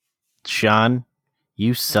Sean,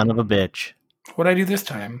 you son of a bitch. What'd I do this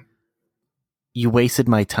time? You wasted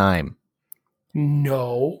my time.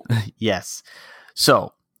 No. Yes.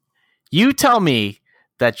 So, you tell me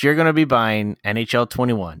that you're going to be buying NHL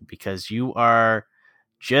 21 because you are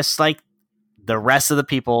just like the rest of the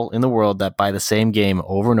people in the world that buy the same game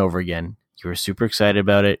over and over again. You were super excited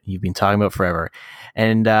about it. You've been talking about it forever.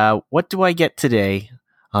 And what do I get today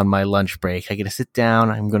on my lunch break? I get to sit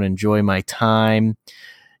down. I'm going to enjoy my time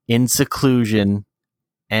in seclusion.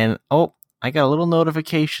 And, I got a little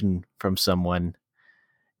notification from someone.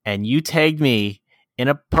 And you tagged me in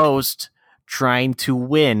a post trying to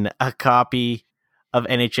win a copy of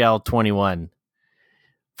NHL 21.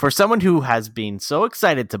 For someone who has been so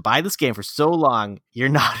excited to buy this game for so long, you're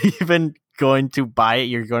not even going to buy it.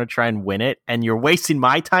 You're going to try and win it, and you're wasting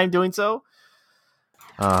my time doing so.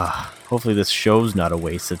 Hopefully this show's not a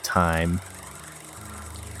waste of time.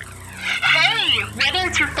 Hey, whether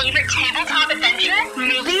it's your favorite tabletop adventure,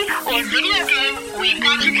 movie, or video game, we've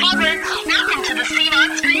got you covered. Welcome to the Scene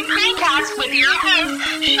on Screen podcast with your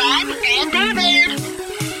hosts, Sean and David.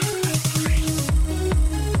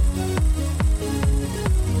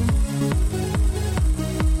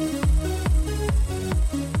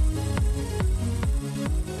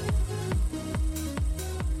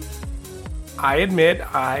 I admit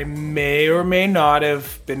I may or may not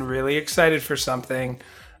have been really excited for something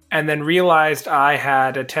and then realized I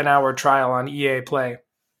had a 10-hour trial on EA Play.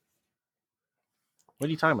 What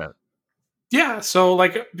are you talking about? Yeah, so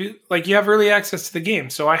like you have early access to the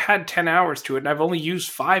game. So I had 10 hours to it and I've only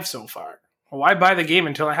used 5 so far. Well, why buy the game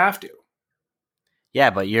until I have to?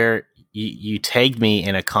 Yeah, but you tagged me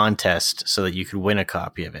in a contest so that you could win a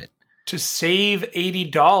copy of it. To save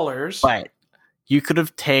 $80. But you could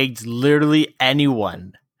have tagged literally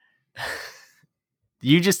anyone.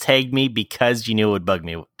 You just tagged me because you knew it would bug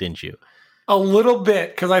me, didn't you? A little bit,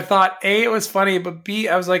 because I thought, A, it was funny, but B,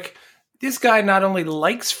 I was like, this guy not only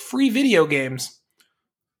likes free video games,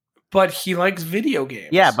 but he likes video games.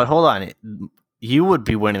 Yeah, but hold on. You would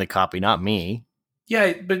be winning the copy, not me.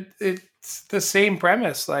 Yeah, but it's the same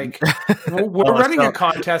premise. Like, we're running a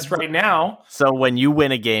contest right now. So when you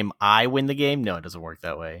win a game, I win the game? No, it doesn't work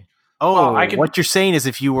that way. Oh, what you're saying is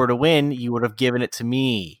if you were to win, you would have given it to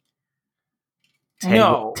me.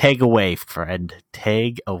 Tag away, friend.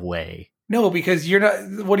 Tag away. No, because you're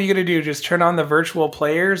not. What are you going to do? Just turn on the virtual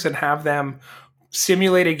players and have them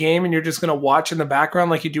simulate a game and you're just going to watch in the background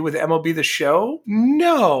like you do with MLB The Show?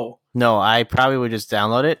 No. No, I probably would just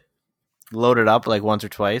download it, load it up like once or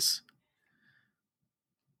twice,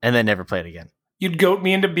 and then never play it again. You'd goat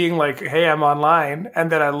me into being like, hey, I'm online.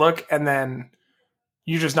 And then I look and then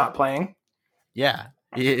you're just not playing? Yeah.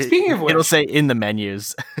 Speaking of which, it'll say in the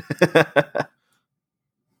menus.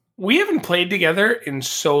 We haven't played together in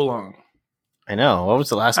so long. I know. What was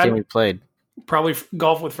the last game we played? Probably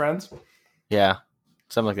Golf with Friends. Yeah.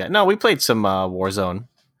 Something like that. No, we played some Warzone.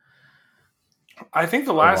 I think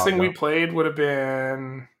the last thing we played would have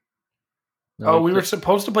been... we were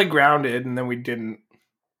supposed to play Grounded, and then we didn't.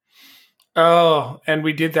 Oh, and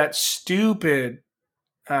we did that stupid...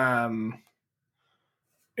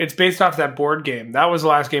 It's based off that board game. That was the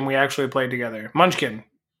last game we actually played together. Munchkin.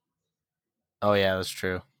 Oh, yeah, that's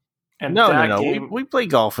true. And no. We play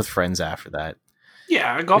Golf with Friends after that.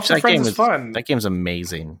 Yeah, Golf with Friends is fun. That game's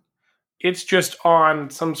amazing. It's just on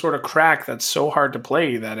some sort of crack that's so hard to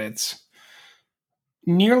play that it's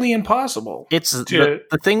nearly impossible.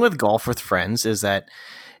 The thing with Golf with Friends is that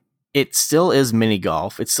it still is mini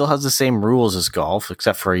golf. It still has the same rules as golf,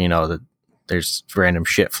 except for, that there's random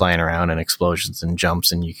shit flying around and explosions and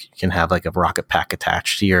jumps, and you can have like a rocket pack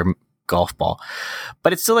attached to your golf ball.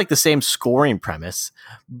 But it's still like the same scoring premise,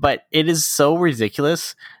 but it is so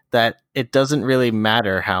ridiculous that it doesn't really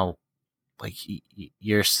matter how, like,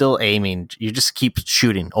 you're still aiming. You just keep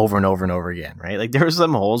shooting over and over and over again, right? Like there were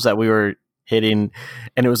some holes that we were hitting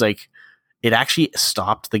and it was like, it actually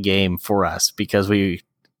stopped the game for us because we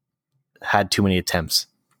had too many attempts.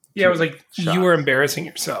 Yeah, it was like you were embarrassing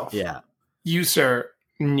yourself. Yeah. You, sir,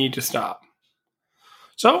 need to stop.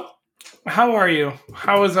 So, how are you?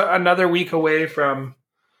 How is another week away from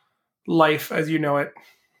life as you know it?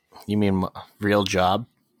 You mean real job?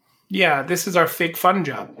 Yeah, this is our fake fun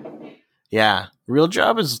job. Yeah, real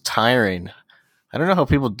job is tiring. I don't know how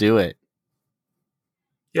people do it.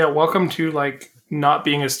 Yeah, welcome to, like, not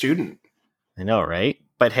being a student. I know, right?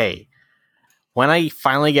 But hey, when I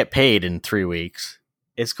finally get paid in 3 weeks,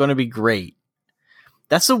 it's going to be great.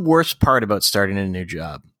 That's the worst part about starting a new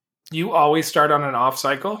job. You always start on an off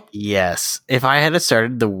cycle? Yes. If I had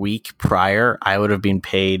started the week prior, I would have been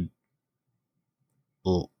paid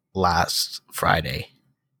last Friday.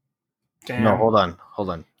 Damn. No, hold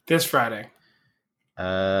on. This Friday.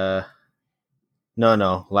 No,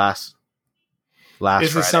 last.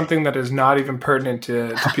 This is something that is not even pertinent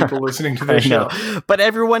to people listening to this show. But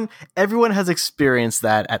everyone has experienced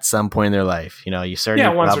that at some point in their life. You know, you start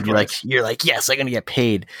once or twice. You're like, yes, I'm gonna get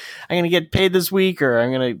paid. I'm gonna get paid this week, or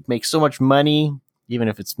I'm gonna make so much money, even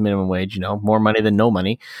if it's minimum wage. You know, more money than no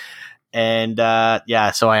money. And so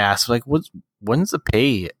I asked, like, when's the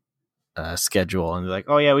pay schedule? And they're like,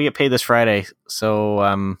 oh yeah, we get paid this Friday.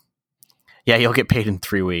 So you'll get paid in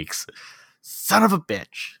 3 weeks. Son of a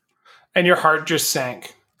bitch. And your heart just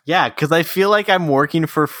sank. Yeah, because I feel like I'm working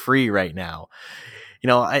for free right now. You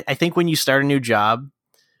know, I think when you start a new job,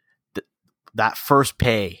 that first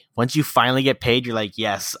pay, once you finally get paid, you're like,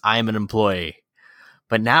 yes, I'm an employee.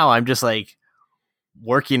 But now I'm just like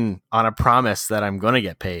working on a promise that I'm going to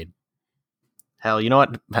get paid. Hell, you know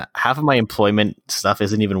what? Half of my employment stuff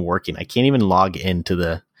isn't even working. I can't even log into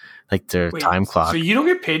the time clock. So you don't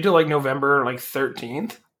get paid till like November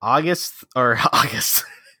 13th? August.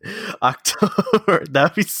 October. That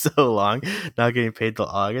would be so long. Not getting paid till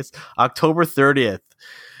August. October 30th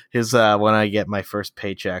is when I get my first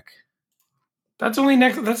paycheck. That's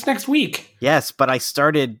next week. Yes, but I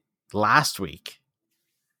started last week.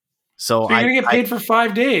 So you're gonna get paid for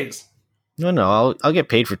 5 days. No, I'll get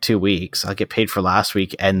paid for 2 weeks. I'll get paid for last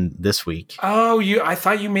week and this week. Oh, I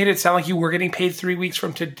thought you made it sound like you were getting paid 3 weeks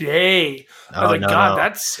from today. I was like, God,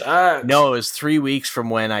 that sucks. No, it was 3 weeks from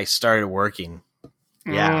when I started working.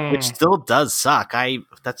 Yeah, which still does suck.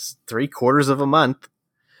 That's 3/4 of a month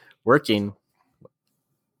working.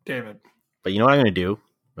 David. But you know what I'm going to do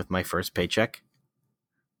with my first paycheck?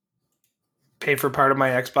 Pay for part of my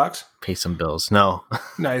Xbox? Pay some bills. No.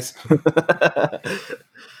 Nice.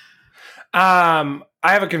 I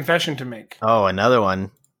have a confession to make. Oh, another one.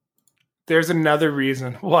 There's another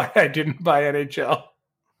reason why I didn't buy NHL.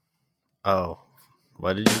 Oh,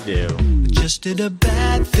 what did you do? Just did a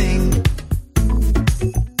bad thing.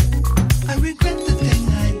 I regret the thing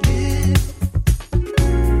I did.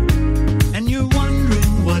 And you're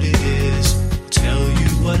wondering what it is. Tell you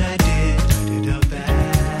what I did. I did a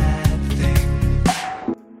bad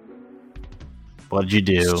thing. What did you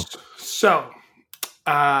do? So,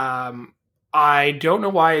 I don't know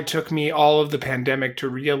why it took me all of the pandemic to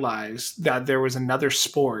realize that there was another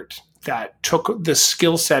sport that took the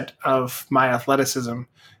skill set of my athleticism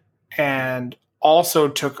and also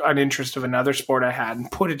took an interest of another sport I had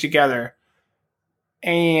and put it together.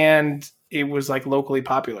 And it was like locally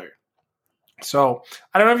popular. So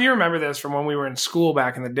I don't know if you remember this from when we were in school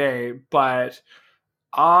back in the day, but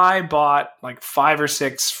I bought like 5 or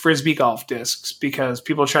 6 Frisbee golf discs because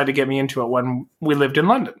people tried to get me into it when we lived in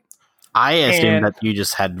London. I assumed that you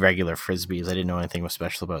just had regular Frisbees. I didn't know anything was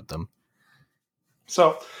special about them.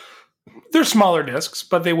 So they're smaller discs,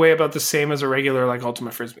 but they weigh about the same as a regular like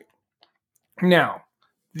Ultimate Frisbee. Now,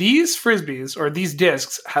 these Frisbees or these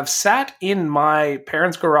discs have sat in my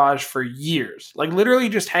parents' garage for years, like literally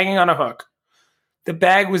just hanging on a hook. The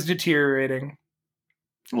bag was deteriorating.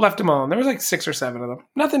 Left them alone. There was like 6 or 7 of them.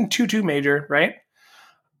 Nothing too major, right?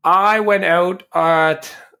 I went out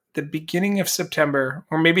at the beginning of September,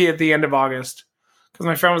 or maybe at the end of August, because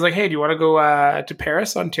my friend was like, hey, do you want to go to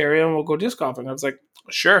Paris, Ontario, and we'll go disc golfing? I was like,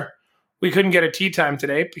 sure. We couldn't get a tee time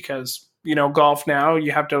today because, you know, golf now,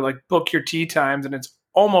 you have to like book your tee times, and it's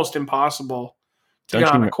almost impossible to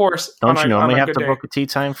get on a course. Don't you normally have to book a tee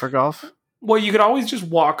time for golf? Well, you could always just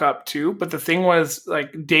walk up too, but the thing was,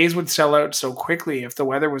 like, days would sell out so quickly if the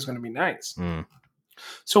weather was going to be nice.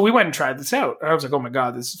 So we went and tried this out. I was like, oh my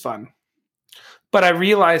God, this is fun. But I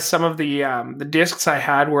realized some of the discs I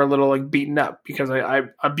had were a little like beaten up because I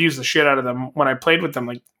abused the shit out of them when I played with them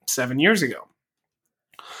like 7 years ago.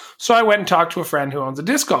 So I went and talked to a friend who owns a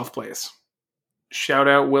disc golf place. Shout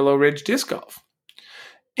out Willow Ridge Disc Golf.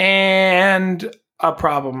 And a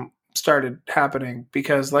problem started happening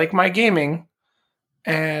because like my gaming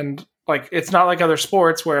and like it's not like other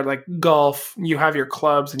sports where like golf, you have your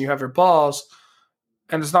clubs and you have your balls.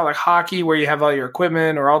 And it's not like hockey where you have all your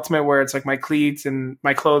equipment or Ultimate where it's like my cleats and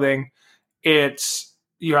my clothing. It's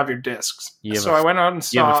you have your discs. So I went out and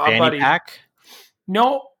saw a buddy. Pack?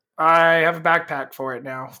 No, I have a backpack for it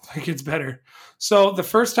now. Like it's better. So the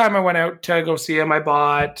first time I went out to go see him, I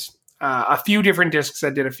bought a few different discs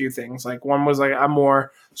that did a few things. Like one was like a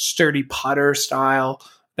more sturdy putter style.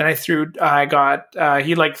 Then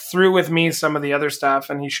he like threw with me some of the other stuff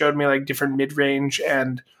and he showed me like different mid-range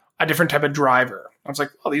and a different type of driver. I was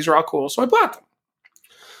like, oh, these are all cool. So I bought them.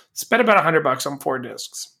 Spent about $100 on 4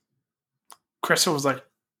 discs. Krista was like,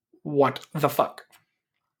 what the fuck?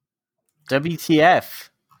 WTF.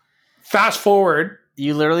 Fast forward.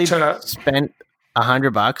 You literally spent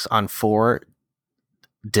 $100 on 4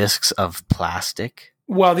 discs of plastic?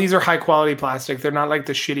 Well, these are high quality plastic. They're not like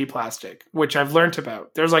the shitty plastic, which I've learned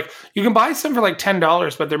about. There's like, you can buy some for like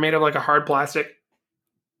 $10, but they're made of like a hard plastic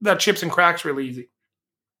that chips and cracks really easy.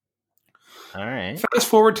 All right. Fast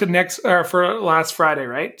forward to for last Friday,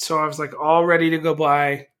 right? So I was like all ready to go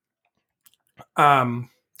buy my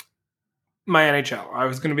NHL. I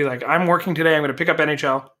was going to be like, I'm working today. I'm going to pick up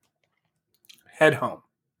NHL, head home.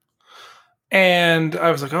 And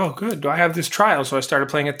I was like, oh, good. Do I have this trial? So I started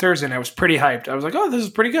playing it Thursday, and I was pretty hyped. I was like, oh, this is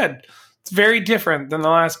pretty good. It's very different than the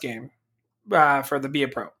last game for the Be A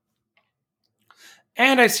Pro.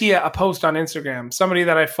 And I see a post on Instagram. Somebody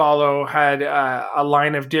that I follow had a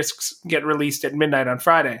line of discs get released at midnight on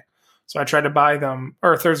Friday. So I tried to buy them,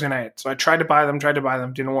 or Thursday night. So I tried to buy them,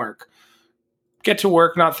 didn't work. Get to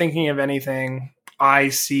work, not thinking of anything. I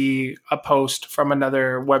see a post from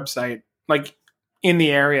another website, like in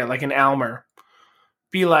the area, like in Almer.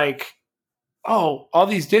 Be like, oh, all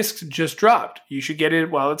these discs just dropped. You should get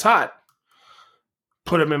it while it's hot.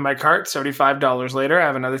 Put them in my cart. $75 later, I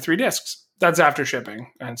have another 3 discs. That's after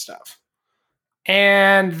shipping and stuff.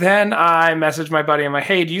 And then I messaged my buddy. I'm like,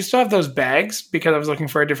 hey, do you still have those bags? Because I was looking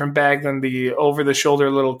for a different bag than the over-the-shoulder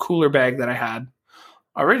little cooler bag that I had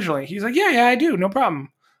originally. He's like, yeah, I do. No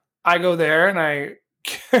problem. I go there and I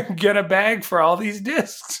get a bag for all these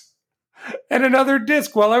discs and another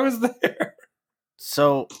disc while I was there.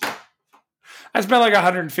 So I spent like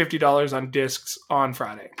 $150 on discs on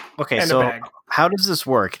Friday. Okay, and so a bag. How does this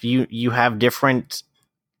work? Do you have different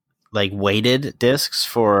like weighted discs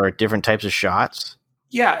for different types of shots?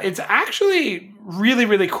 Yeah, it's actually really,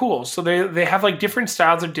 really cool. So they have like different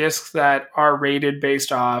styles of discs that are rated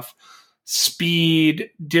based off speed,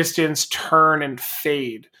 distance, turn, and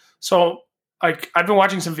fade. So like I've been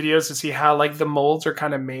watching some videos to see how like the molds are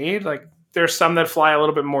kind of made. Like there's some that fly a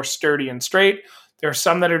little bit more sturdy and straight. There are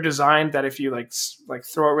some that are designed that if you like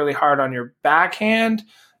throw it really hard on your backhand,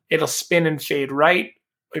 it'll spin and fade right.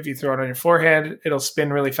 If you throw it on your forehand, it'll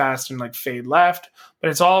spin really fast and like fade left.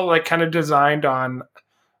 But it's all like kind of designed on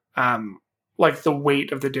like the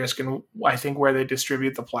weight of the disc and I think where they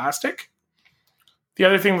distribute the plastic. The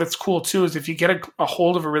other thing that's cool too is if you get a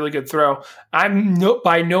hold of a really good throw,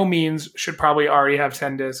 by no means should probably already have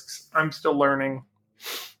 10 discs. I'm still learning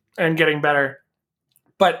and getting better.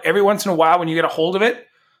 But every once in a while when you get a hold of it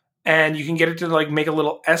and you can get it to like make a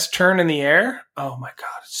little S turn in the air, oh my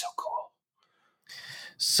God, it's so cool.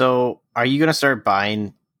 So are you going to start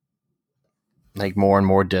buying like more and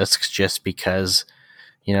more discs just because,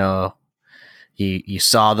 you know, you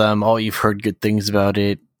saw them, oh, you've heard good things about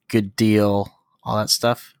it, good deal, all that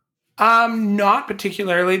stuff? Not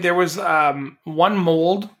particularly. There was one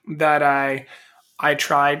mold that I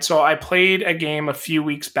tried. So I played a game a few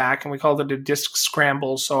weeks back and we called it a disc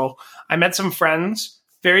scramble. So I met some friends,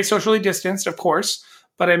 very socially distanced, of course,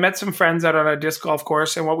 but I met some friends out on a disc golf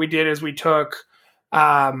course. And what we did is we took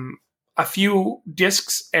a few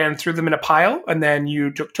discs and threw them in a pile. And then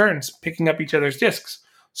you took turns picking up each other's discs.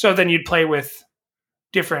 So then you'd play with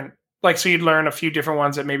different, like, so you'd learn a few different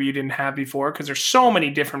ones that maybe you didn't have before because there's so many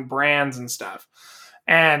different brands and stuff.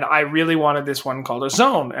 And I really wanted this one called a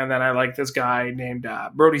Zone. And then I liked this guy named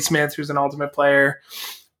Brody Smith, who's an Ultimate player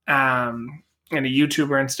and a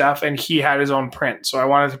YouTuber and stuff. And he had his own print. So I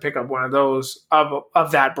wanted to pick up one of those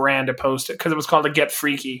of that brand opposed to, because it was called a Get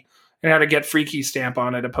Freaky. It had a Get Freaky stamp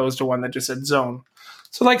on it opposed to one that just said Zone.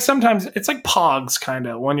 So like sometimes it's like Pogs kind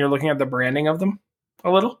of when you're looking at the branding of them a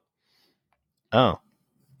little. Oh,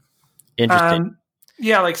 interesting.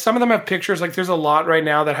 Yeah, like some of them have pictures. Like there's a lot right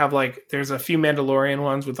now that have like, there's a few Mandalorian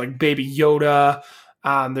ones with like Baby Yoda.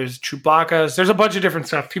 There's Chewbacca's. There's a bunch of different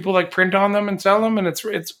stuff. People like print on them and sell them, and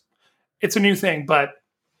it's a new thing. But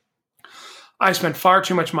I spent far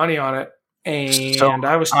too much money on it, and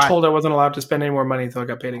I was told I wasn't allowed to spend any more money until I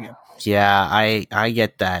got paid again. Yeah, I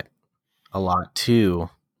get that a lot too.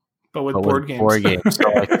 But with board games.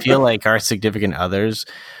 So I feel like our significant others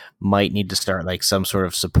might need to start like some sort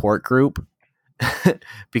of support group.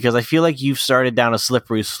 Because I feel like you've started down a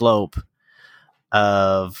slippery slope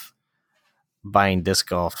of buying disc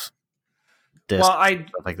golf discs, stuff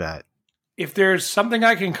like that. If there's something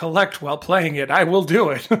I can collect while playing it, I will do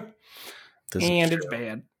it. And it's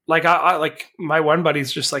bad. Like I like my one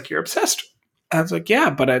buddy's just like, you're obsessed. I was like, yeah,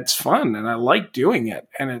 but it's fun and I like doing it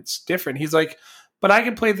and it's different. He's like, but I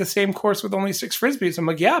can play the same course with only 6 Frisbees. I'm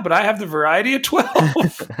like, yeah, but I have the variety of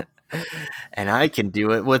 12. And I can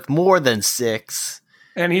do it with more than 6.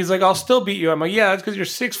 And he's like, I'll still beat you. I'm like, yeah, that's because you're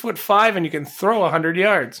 6'5" and you can throw 100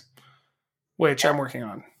 yards, which I'm working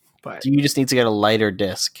on. But you just need to get a lighter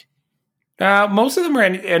disc. Most of them are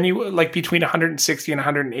any like between 160 and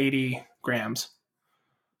 180 grams.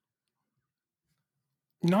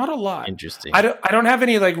 Not a lot. Interesting. I don't have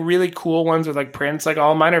any like really cool ones with like prints. Like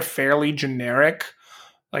all mine are fairly generic.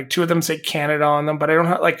 Like 2 of them say Canada on them, but I don't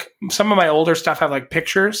have like some of my older stuff have like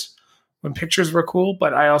pictures when pictures were cool.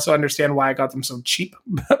 But I also understand why I got them so cheap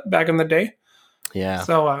back in the day. Yeah.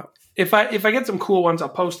 So if I get some cool ones, I'll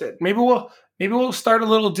post it. Maybe we'll start a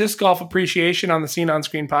little disc golf appreciation on the Scene on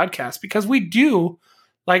Screen podcast because we do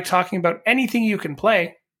like talking about anything you can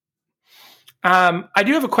play. I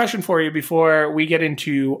do have a question for you before we get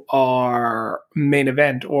into our main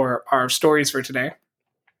event or our stories for today.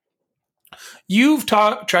 You've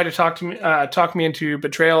tried to talk me into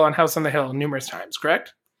Betrayal on House on the Hill numerous times,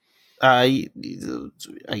 correct? I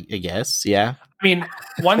guess, yeah. I mean,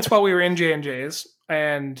 once while we were in J&J's,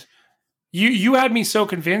 and you had me so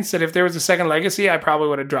convinced that if there was a second Legacy, I probably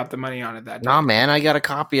would have dropped the money on it that day. Nah, man, I got a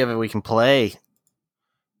copy of it we can play.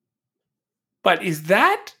 But is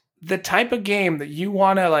that the type of game that you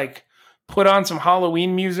want to like put on some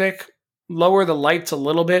Halloween music, lower the lights a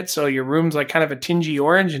little bit so your room's like kind of a tingy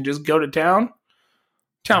orange and just go to town?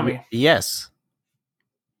 Tell me. Yes.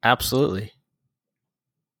 Absolutely.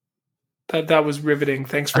 That was riveting.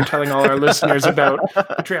 Thanks for telling all our listeners about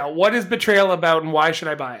Betrayal. What is Betrayal about and why should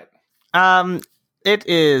I buy it? It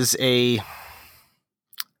is I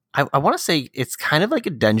want to say it's kind of like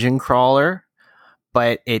a dungeon crawler,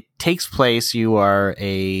 but it takes place. You are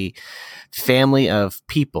a family of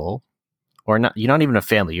people, or not. You're not even a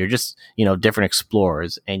family. You're just, different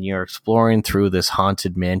explorers, and you're exploring through this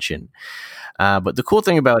haunted mansion. But the cool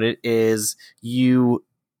thing about it is you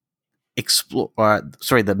explore.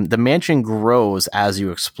 The mansion grows as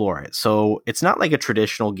you explore it. So it's not like a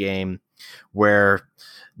traditional game where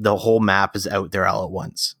the whole map is out there all at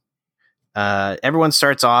once. Everyone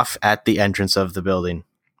starts off at the entrance of the building,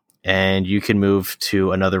 and you can move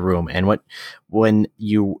to another room. And when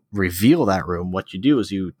you reveal that room, what you do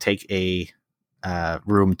is you take a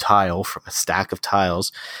room tile from a stack of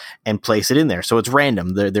tiles and place it in there. So it's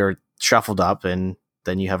random. They're shuffled up, and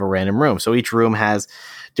then you have a random room. So each room has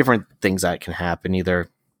different things that can happen. Either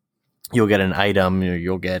you'll get an item, or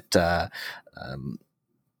you'll get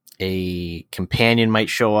a companion might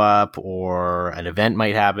show up, or an event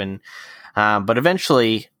might happen. But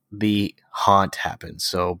eventually the haunt happens.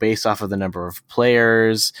 So based off of the number of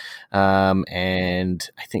players, and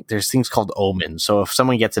I think there's things called omens. So if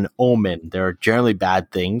someone gets an omen, they're generally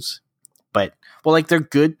bad things, they're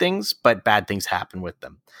good things, but bad things happen with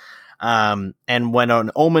them. And when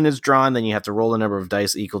an omen is drawn, then you have to roll a number of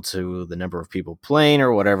dice equal to the number of people playing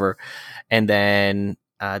or whatever. And then,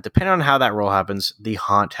 depending on how that roll happens, the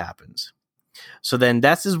haunt happens. So then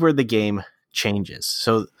that is where the game changes.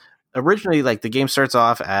 So originally, like, the game starts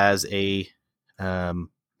off as a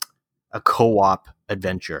co-op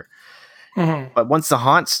adventure. Mm-hmm. But once the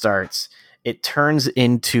haunt starts, it turns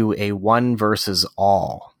into a 1 versus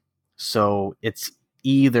all. So it's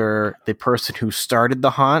either the person who started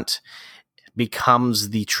the haunt becomes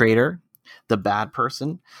the traitor, the bad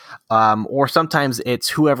person, or sometimes it's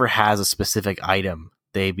whoever has a specific item,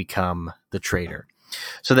 they become the traitor.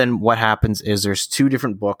 So then what happens is there's 2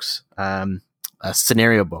 different books,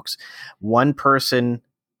 scenario books. One person,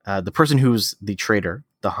 the person who's the traitor,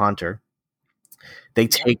 the haunter, they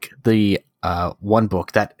take the one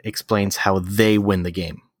book that explains how they win the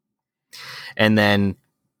game. And then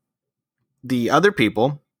the other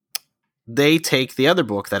people, they take the other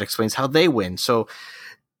book that explains how they win. So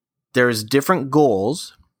there's different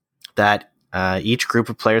goals that each group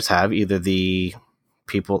of players have, either the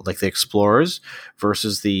people like the explorers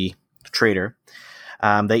versus the traitor.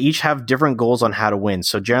 They each have different goals on how to win.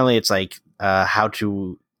 So generally it's like how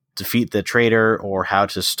to defeat the traitor or how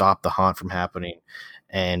to stop the haunt from happening,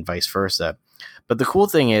 and vice versa. But the cool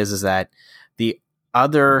thing is that the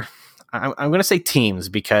other, I'm going to say teams,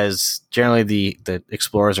 because generally the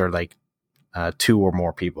explorers are like 2 or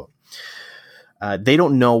more people. They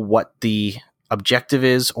don't know what the objective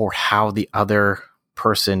is or how the other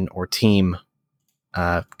person or team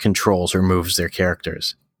controls or moves their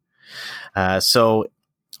characters. So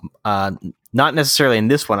not necessarily in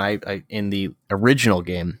this one. I in the original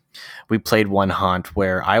game, we played one haunt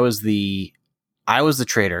where I was the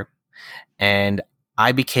traitor, and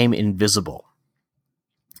I became invisible.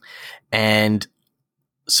 And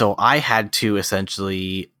so I had to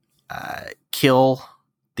essentially kill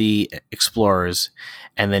the explorers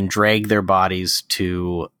and then drag their bodies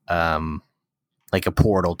to like a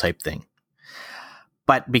portal type thing.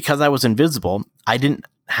 But because I was invisible, I didn't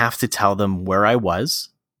have to tell them where I was,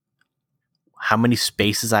 how many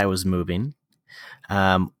spaces I was moving,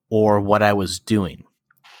 or what I was doing.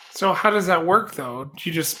 So how does that work, though? Do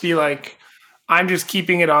you just be like, I'm just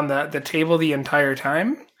keeping it on the table the entire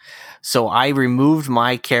time? So I removed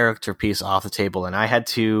my character piece off the table, and I had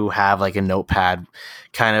to have like a notepad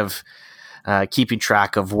kind of keeping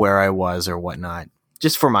track of where I was or whatnot,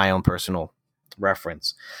 just for my own personal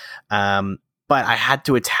reference. But I had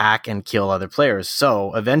to attack and kill other players.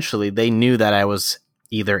 So eventually they knew that I was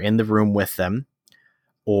either in the room with them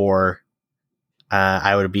or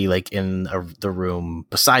I would be like in the room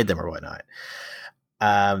beside them or whatnot.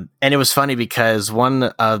 And it was funny because one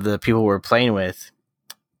of the people we were playing with,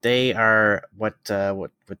 they are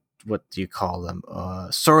what do you call them?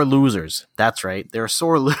 Sore losers. That's right. They're a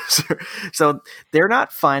sore loser. So they're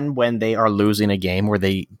not fun when they are losing a game where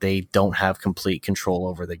they don't have complete control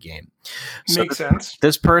over the game. Makes sense.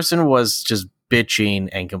 This person was just bitching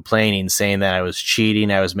and complaining, saying that I was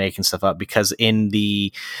cheating, I was making stuff up, because in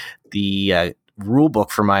the rule book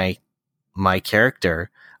for my character,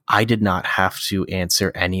 I did not have to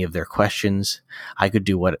answer any of their questions. I could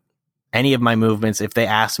do any of my movements. If they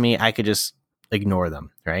asked me, I could just ignore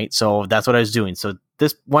them, right? So that's what I was doing. So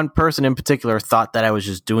this one person in particular thought that I was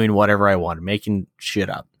just doing whatever I wanted, making shit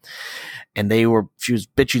up. And she was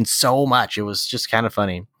bitching so much. It was just kind of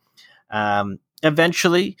funny.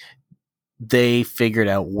 Eventually, they figured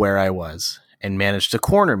out where I was and managed to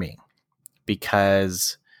corner me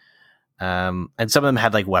because, and some of them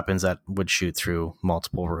had like weapons that would shoot through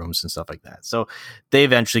multiple rooms and stuff like that. So they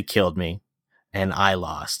eventually killed me. And I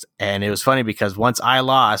lost. And it was funny because once I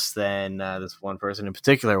lost, then this one person in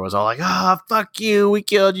particular was all like, "Oh, fuck you. We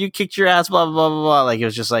killed you, kicked your ass, blah, blah, blah, blah, blah." Like, it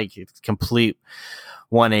was just like complete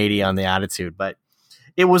 180 on the attitude. But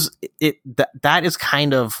that is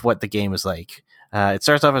kind of what the game is like. It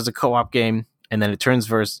starts off as a co-op game, and then it turns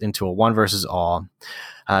into a one versus all.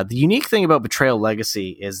 The unique thing about Betrayal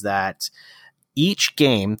Legacy is that each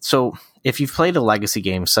game, so if you've played a legacy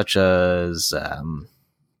game such as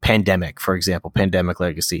Pandemic, for example, Pandemic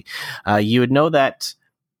Legacy, you would know that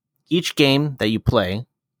each game that you play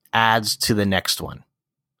adds to the next one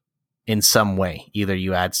in some way. Either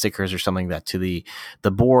you add stickers or something like that to the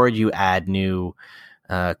board, you add new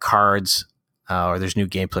cards, or there's new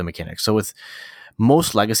gameplay mechanics. So with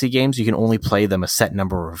most legacy games, you can only play them a set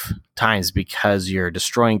number of times because you're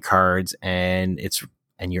destroying cards and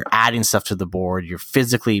you're adding stuff to the board. You're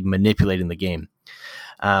physically manipulating the game.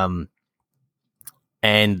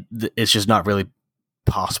 And it's just not really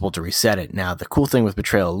possible to reset it. Now, the cool thing with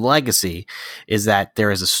Betrayal Legacy is that there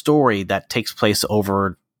is a story that takes place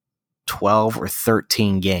over 12 or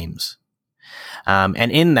 13 games.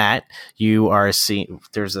 And in that, you are seeing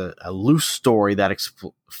there's a loose story that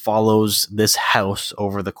follows this house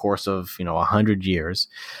over the course of 100 years.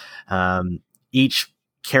 Each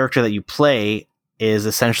character that you play is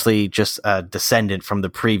essentially just a descendant from the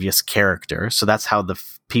previous character. So that's how the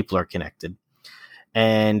people are connected.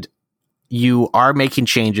 And you are making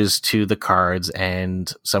changes to the cards and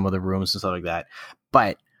some of the rooms and stuff like that.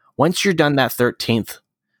 But once you're done that 13th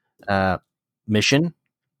mission,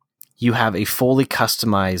 you have a fully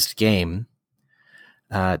customized game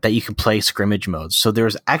that you can play scrimmage modes. So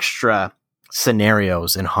there's extra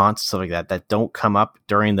scenarios and haunts and stuff like that don't come up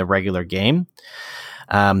during the regular game,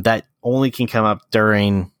 that only can come up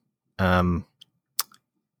during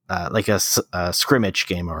like a scrimmage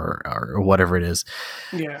game or whatever it is.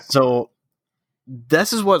 Yeah. So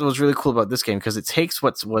this is what was really cool about this game, because it takes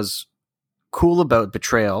what was cool about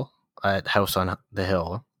Betrayal at House on the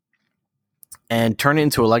Hill and turn it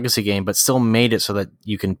into a legacy game, but still made it so that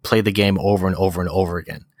you can play the game over and over and over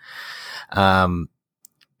again.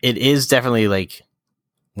 It is definitely like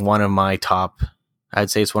I'd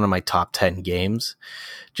say it's one of my top 10 games,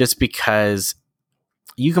 just because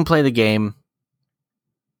you can play the game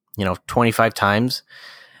 25 times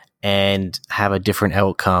and have a different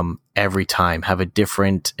outcome every time, have a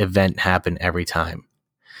different event happen every time.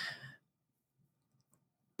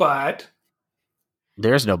 But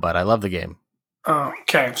there's no but. I love the game.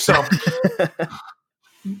 Okay, so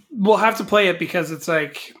we'll have to play it because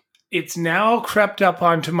it's now crept up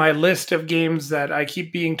onto my list of games that I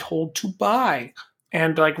keep being told to buy.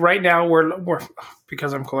 And like right now we're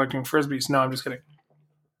because I'm collecting Frisbees. No, I'm just kidding.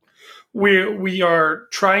 We are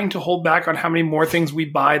trying to hold back on how many more things we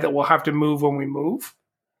buy that we'll have to move when we move.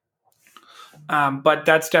 But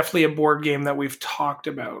that's definitely a board game that we've talked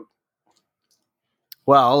about.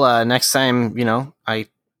 Well, next time,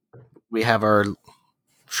 we have our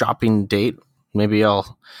shopping date, maybe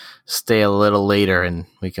I'll stay a little later and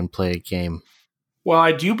we can play a game. Well,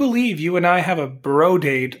 I do believe you and I have a bro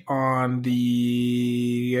date on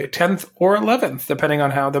the 10th or 11th, depending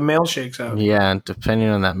on how the mail shakes out. Yeah, depending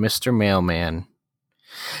on that Mr. Mailman.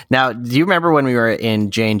 Now, do you remember when we were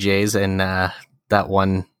in J&J's and that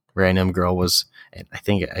one random girl was and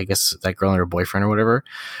I guess that girl and her boyfriend or whatever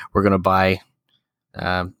were going to buy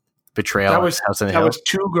Betrayal. That was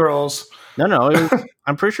two girls. No,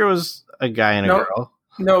 I'm pretty sure it was a guy and a girl.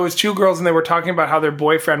 No, it was two girls, and they were talking about how their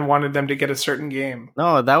boyfriend wanted them to get a certain game.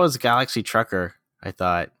 No, that was Galaxy Trucker, I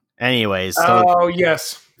thought. Anyways. So,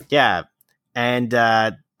 yes. Yeah. And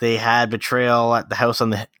they had Betrayal at the House on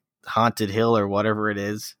the Haunted Hill or whatever it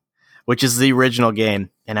is, which is the original game.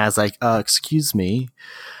 And I was like, excuse me,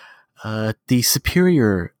 the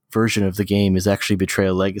superior version of the game is actually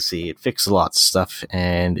Betrayal Legacy. It fixes lots of stuff,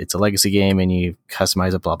 and it's a legacy game, and you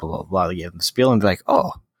customize it, blah, blah, blah, blah. They gave them the spiel, and they're like,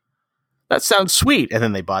 oh, that sounds sweet. And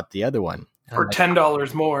then they bought the other one. For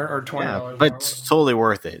 $10 more or $20 more. But it's totally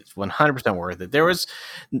worth it. It's 100% worth it.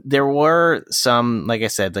 There were some, like I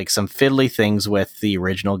said, like some fiddly things with the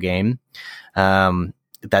original game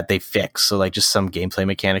that they fixed. So like just some gameplay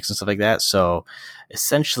mechanics and stuff like that. So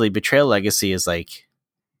essentially Betrayal Legacy is like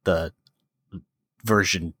the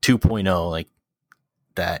version 2.0, like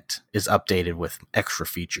that is updated with extra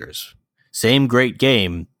features. Same great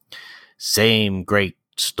game, same great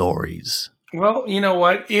stories. Well, you know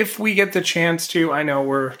what? If we get the chance to, I know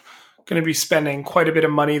we're going to be spending quite a bit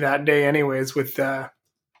of money that day anyways with the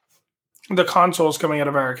consoles coming out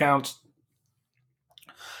of our accounts.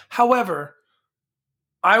 However,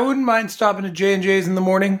 I wouldn't mind stopping at J&J's in the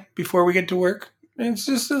morning before we get to work. It's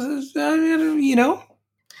just, you know.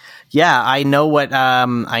 Yeah, I know what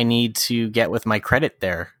I need to get with my credit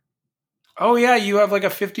there. Oh, yeah, you have like a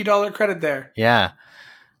 $50 credit there. Yeah.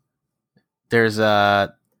 There's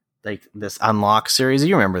like this Unlock series.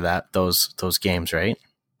 You remember that? Those games, right?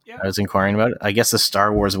 Yeah. I was inquiring about it. I guess the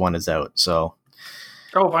Star Wars one is out, so.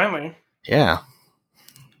 Oh, finally. Yeah.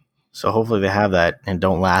 So hopefully they have that and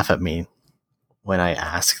don't laugh at me when I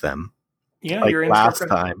ask them. Yeah, like you're in last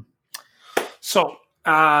time. So,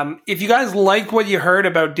 if you guys like what you heard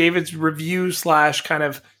about David's review / kind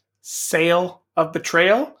of sale of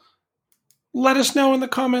Betrayal, let us know in the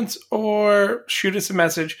comments or shoot us a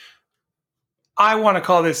message. I want to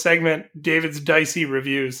call this segment David's Dicey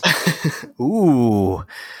Reviews. Ooh.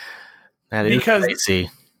 That is dicey.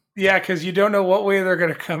 Yeah, because you don't know what way they're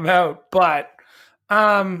going to come out. But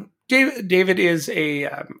David is a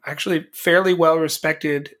actually fairly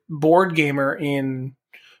well-respected board gamer in,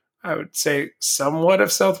 I would say, somewhat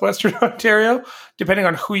of southwestern Ontario, depending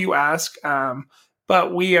on who you ask.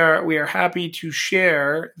 But we are happy to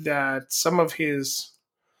share that some of his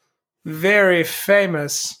very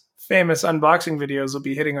famous unboxing videos will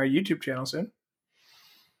be hitting our YouTube channel soon.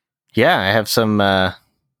 Yeah, I have some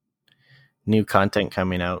new content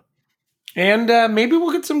coming out. And maybe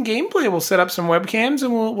we'll get some gameplay. We'll set up some webcams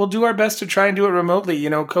and we'll do our best to try and do it remotely, you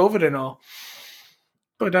know, COVID and all.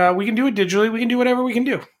 But we can do it digitally. We can do whatever we can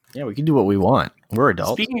do. Yeah, we can do what we want. We're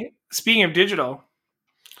adults. Speaking of digital,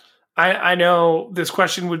 I know this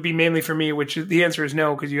question would be mainly for me, which the answer is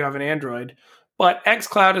no, because you have an Android. But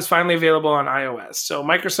xCloud is finally available on iOS. So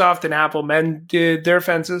Microsoft and Apple mended their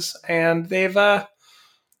fences, and they've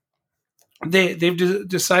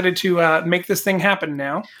decided to make this thing happen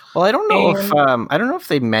now. Well, I don't know if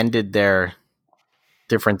they mended their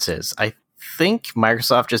differences. I think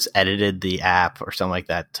Microsoft just edited the app or something like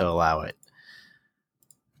that to allow it.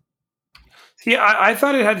 Yeah, I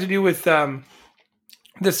thought it had to do with the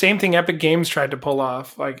same thing Epic Games tried to pull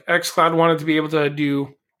off. Like xCloud wanted to be able to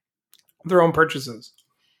do their own purchases.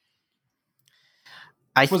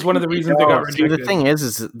 Was one of the reasons they got rejected. The thing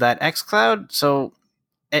is that xCloud. So,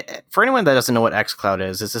 for anyone that doesn't know what xCloud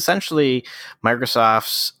is, it's essentially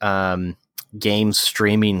Microsoft's game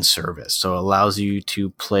streaming service. So, it allows you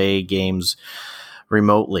to play games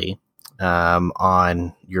remotely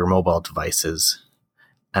on your mobile devices,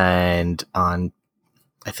 and on.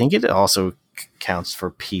 I think it also counts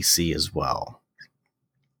for PC as well.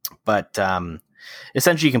 But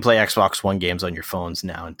essentially, you can play Xbox One games on your phones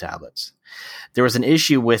now and tablets. There was an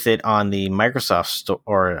issue with it on the Microsoft store,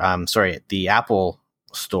 or the Apple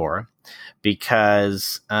store,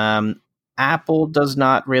 because Apple does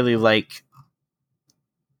not really like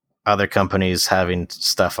other companies having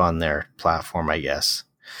stuff on their platform, I guess.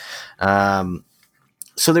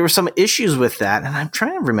 So there were some issues with that, and I'm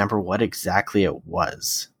trying to remember what exactly it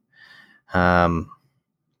was. I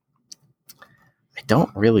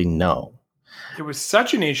don't really know. It was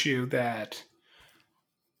such an issue that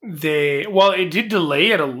it did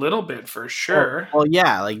delay it a little bit for sure. Well,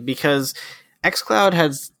 yeah, like because xCloud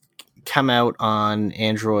has come out on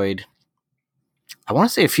Android, I want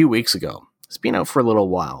to say a few weeks ago. It's been out for a little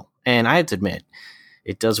while, and I have to admit,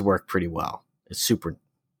 it does work pretty well. It's super,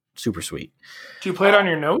 super sweet. Do you play it on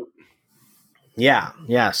your Note? Yeah.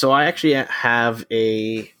 So I actually have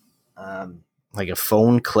a like a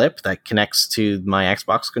phone clip that connects to my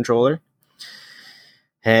Xbox controller,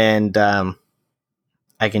 and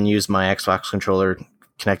I can use my Xbox controller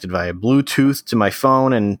connected via Bluetooth to my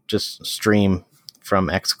phone and just stream from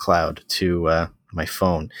xCloud to my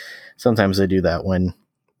phone. Sometimes I do that when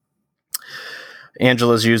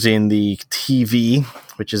Angela's using the TV,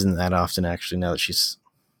 which isn't that often actually now that she's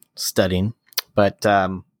studying. But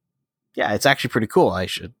yeah, it's actually pretty cool. I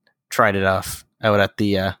should tried it out at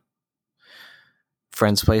the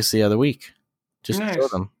friend's place the other week. Just to show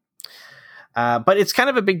them. But it's kind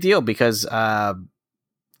of a big deal because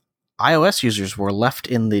iOS users were left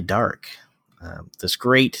in the dark. This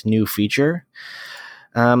great new feature.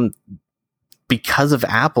 Because of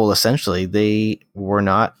Apple, essentially, they were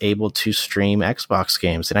not able to stream Xbox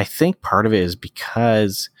games. And I think part of it is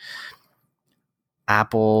because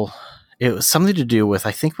Apple, it was something to do with,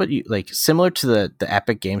 I think what you like, similar to the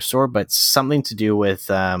Epic Game Store, but something to do with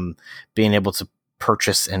being able to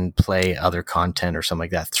purchase and play other content or something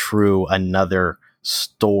like that through another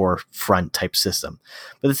storefront type system.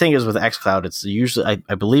 But the thing is with xCloud, it's usually,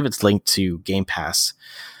 I believe it's linked to Game Pass.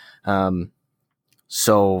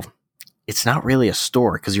 So it's not really a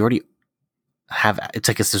store because you already have, it's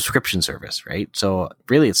like a subscription service, right? So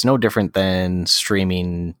really it's no different than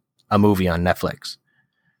streaming a movie on Netflix,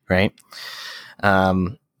 right?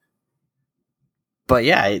 But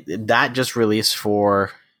yeah, that just released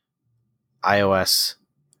for iOS.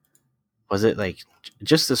 Was it like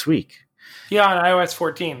just this week? Yeah, on iOS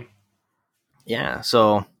 14. Yeah,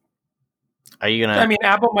 so are you gonna? I mean,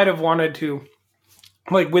 Apple might have wanted to,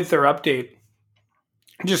 like, with their update,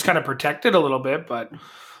 just kind of protect it a little bit, but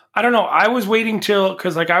I don't know. I was waiting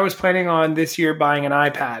because like I was planning on this year buying an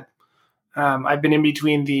iPad. I've been in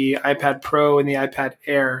between the iPad Pro and the iPad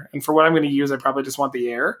Air, and for what I'm going to use, I probably just want the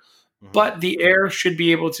Air. Mm-hmm. But the Air should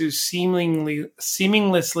be able to seamlessly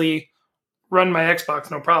run my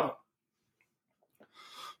Xbox, no problem,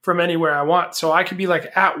 from anywhere I want. So I could be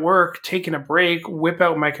like at work, taking a break, whip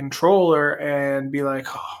out my controller, and be like,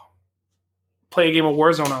 oh, play a game of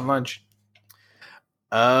Warzone on lunch.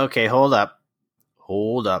 Okay, hold up.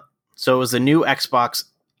 So it was the new Xbox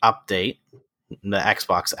update, the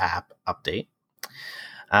Xbox app update.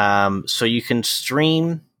 So you can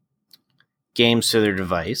stream games to their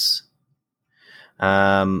device,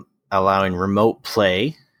 allowing remote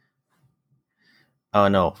play. Oh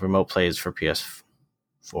no, remote play is for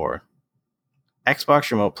PS4.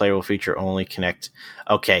 Xbox remote play will feature only Kinect.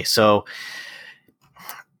 Okay, so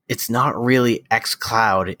it's not really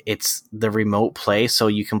xCloud, it's the remote play, so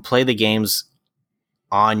you can play the games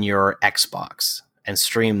on your Xbox and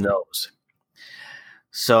stream those.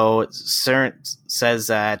 So CERN says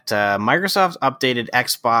that Microsoft's updated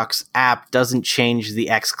Xbox app doesn't change the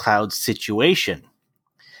xCloud situation.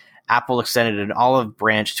 Apple extended an olive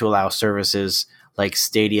branch to allow services like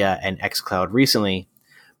Stadia and xCloud recently,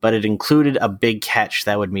 but it included a big catch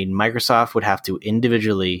that would mean Microsoft would have to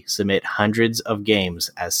individually submit hundreds of games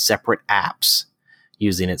as separate apps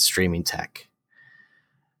using its streaming tech.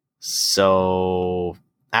 So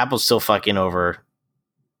Apple's still fucking over.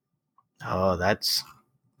 Oh, that's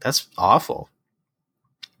awful.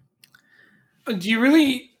 Do you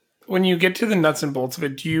really, when you get to the nuts and bolts of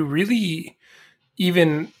it, do you really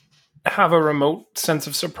even have a remote sense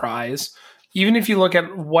of surprise? Even if you look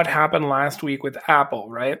at what happened last week with Apple,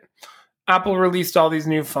 right? Apple released all these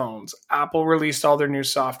new phones. Apple released all their new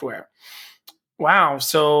software. Wow.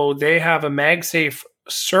 So they have a MagSafe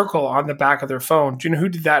circle on the back of their phone. Do you know who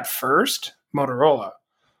did that first? Motorola.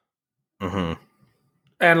 Mm-hmm.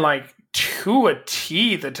 And like to a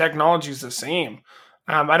T, the technology is the same.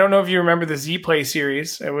 I don't know if you remember the Z Play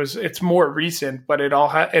series. It's more recent, but it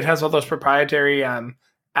has all those proprietary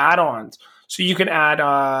add-ons. So you can add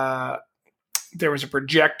there was a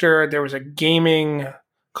projector, there was a gaming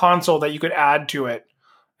console that you could add to it.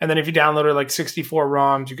 And then if you downloaded like 64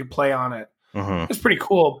 ROMs, you could play on it. Mm-hmm. It's pretty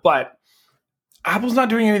cool, but Apple's not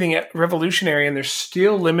doing anything revolutionary and they're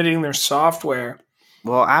still limiting their software.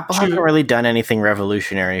 Well, Apple hasn't really done anything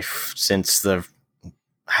revolutionary since I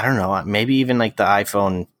don't know, maybe even like the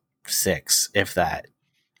iPhone 6, if that.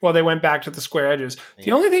 Well, they went back to the square edges. Yeah.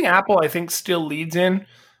 The only thing Apple, I think, still leads in,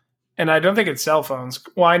 and I don't think it's cell phones.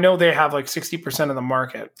 Well, I know they have like 60% of the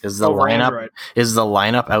market. Is the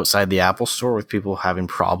lineup outside the Apple Store with people having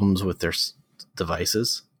problems with their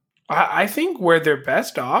devices? I think where they're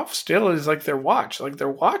best off still is like their watch. Like their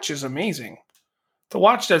watch is amazing. The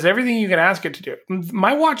watch does everything you can ask it to do.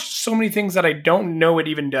 My watch does so many things that I don't know it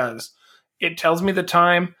even does. It tells me the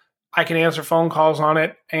time. I can answer phone calls on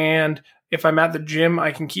it. And if I'm at the gym,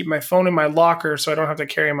 I can keep my phone in my locker so I don't have to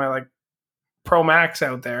carry my like Pro Max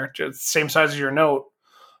out there, just same size as your Note.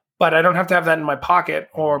 but I don't have to have that in my pocket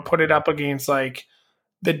or put it up against like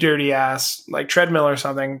the dirty ass like treadmill or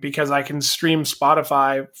something, because I can stream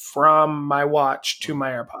Spotify from my watch to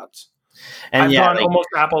my AirPods. And I've gone almost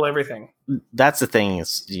Apple everything. That's the thing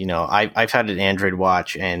is, I've had an Android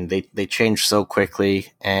watch and they change so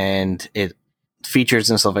quickly, and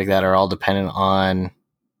features and stuff like that are all dependent on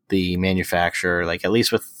the manufacturer. Like at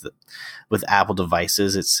least with Apple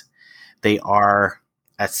devices, they are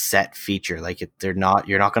a set feature. Like you're not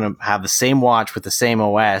going to have the same watch with the same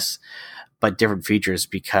OS, but different features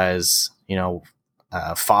because,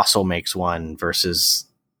 Fossil makes one versus,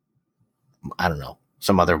 I don't know,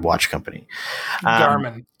 some other watch company.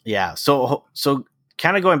 Garmin. Yeah. So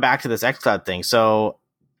kind of going back to this xCloud thing. So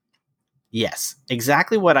yes,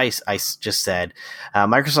 exactly what I just said.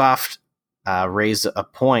 Microsoft raised a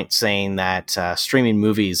point saying that streaming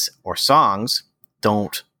movies or songs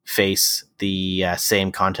don't face the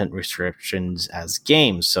same content restrictions as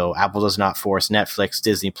games. So Apple does not force Netflix,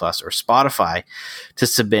 Disney Plus, or Spotify to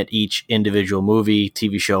submit each individual movie,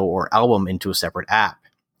 TV show, or album into a separate app.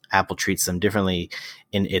 Apple treats them differently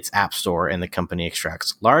in its app store, and the company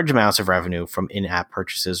extracts large amounts of revenue from in-app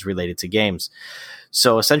purchases related to games.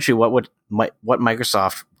 So essentially what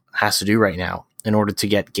Microsoft has to do right now in order to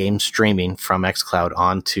get game streaming from xCloud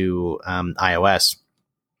onto iOS,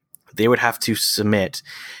 they would have to submit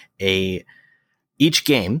each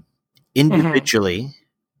game individually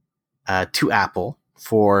to Apple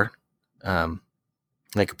for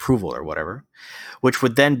like approval or whatever, which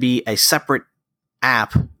would then be a separate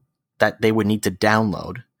app that they would need to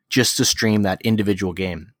download just to stream that individual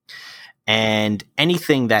game. And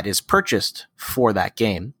anything that is purchased for that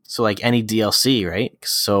game, so like any DLC, right?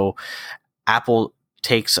 So Apple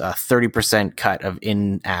takes a 30% cut of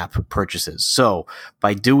in-app purchases. So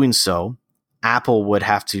by doing so, Apple would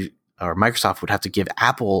have to, or Microsoft would have to give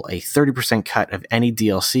Apple a 30% cut of any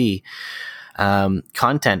DLC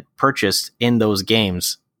content purchased in those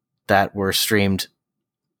games that were streamed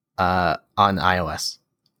on iOS.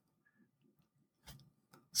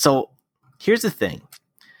 So here's the thing.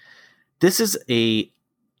 This is a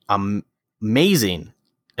amazing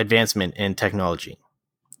advancement in technology.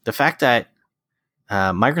 The fact that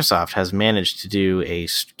Microsoft has managed to do a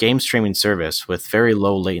game streaming service with very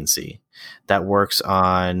low latency that works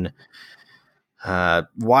on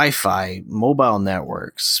Wi-Fi, mobile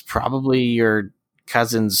networks, probably your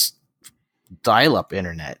cousin's dial-up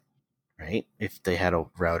internet, right? If they had a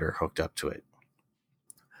router hooked up to it.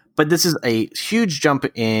 But this is a huge jump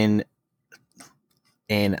in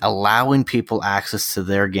allowing people access to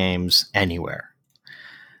their games anywhere.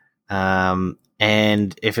 And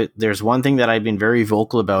there's one thing that I've been very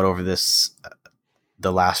vocal about over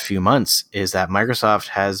the last few months is that Microsoft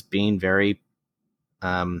has been very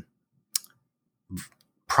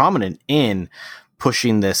prominent in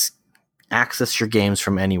pushing this access your games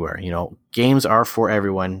from anywhere. Games are for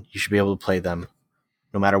everyone. You should be able to play them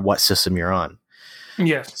no matter what system you're on.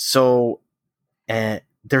 Yes. So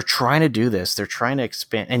they're trying to do this. They're trying to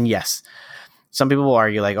expand. And yes, some people will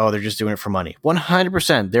argue like, oh, they're just doing it for money.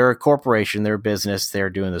 100%. They're a corporation. They're a business. They're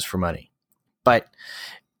doing this for money. But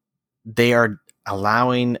they are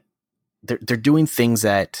they're doing things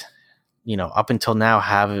that, up until now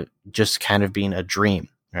have just kind of been a dream,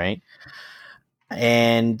 right?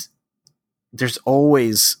 And there's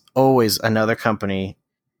always another company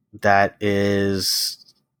that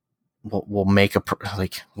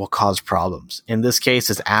will cause problems. In this case,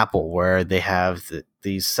 it's Apple, where they have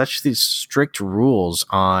these strict rules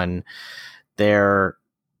on their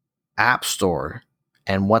app store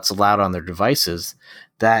and what's allowed on their devices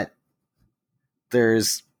that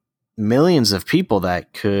there's millions of people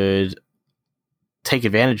that could take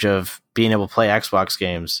advantage of being able to play Xbox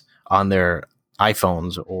games on their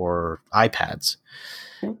iPhones or iPads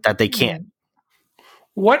that they can't.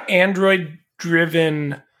 What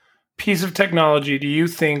Android-driven piece of technology do you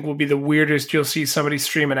think will be the weirdest you'll see somebody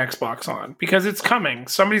stream an Xbox on? Because it's coming.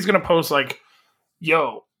 Somebody's going to post like,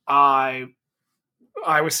 yo, I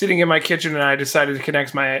was sitting in my kitchen and I decided to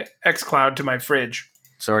connect my xCloud to my fridge.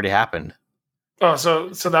 It's already happened. Oh, so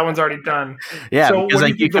that one's already done. Yeah. So what do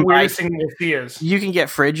you think the weirdest thing we'll see is? You can get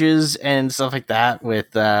fridges and stuff like that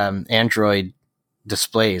with Android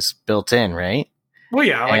displays built in, right? Well,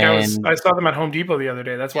 yeah, like I saw them at Home Depot the other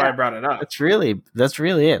day. That's why I brought it up. That's really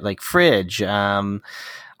it. Like fridge. I'm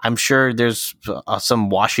sure there's some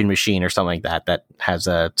washing machine or something like that has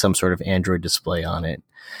some sort of Android display on it.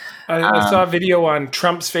 I saw a video on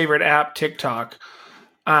Trump's favorite app, TikTok,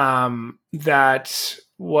 that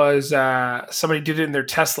was somebody did it in their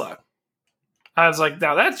Tesla. I was like,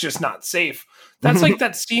 now that's just not safe. That's like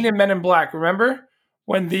that scene in Men in Black. Remember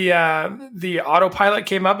when the autopilot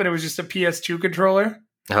came up and it was just a PS2 controller.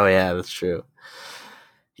 Oh yeah, that's true.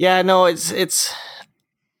 Yeah, no, it's.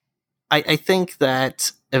 I think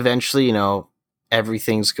that eventually,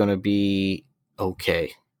 everything's going to be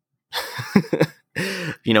okay.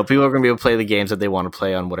 People are going to be able to play the games that they want to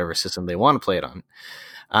play on whatever system they want to play it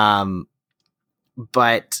on.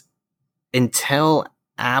 But until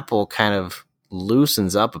Apple kind of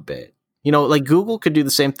loosens up a bit, like Google could do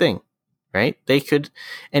the same thing, right? They could,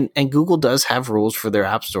 and Google does have rules for their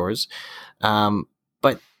app stores,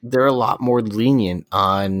 but they're a lot more lenient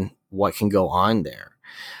on what can go on there.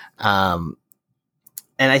 And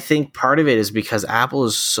I think part of it is because Apple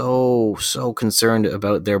is so concerned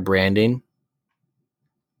about their branding,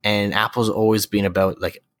 and Apple's always been about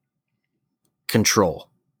like control,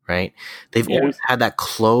 right? They've always had that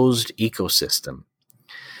closed ecosystem.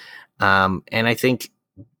 And I think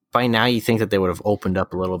by now you think that they would have opened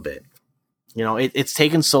up a little bit. It's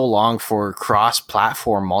taken so long for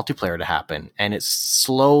cross-platform multiplayer to happen, and it's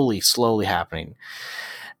slowly happening.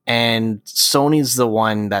 And Sony's the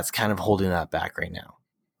one that's kind of holding that back right now.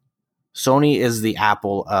 Sony is the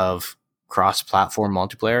Apple of cross-platform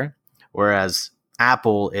multiplayer, whereas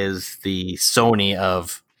Apple is the Sony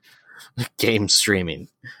of game streaming.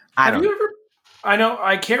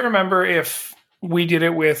 I can't remember if we did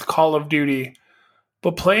it with Call of Duty,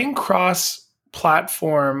 but playing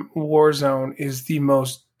cross-platform Warzone is the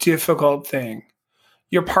most difficult thing.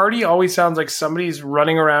 Your party always sounds like somebody's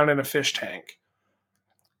running around in a fish tank.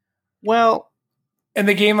 Well, and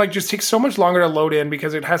the game just takes so much longer to load in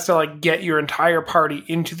because it has to get your entire party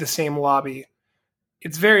into the same lobby.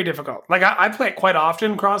 It's very difficult. I play it quite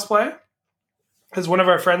often, crossplay, because one of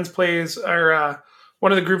our friends plays, or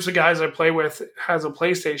one of the groups of guys I play with has a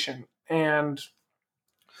PlayStation, and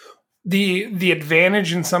the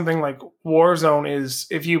advantage in something like Warzone is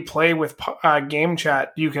if you play with game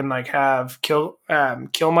chat, you can have kill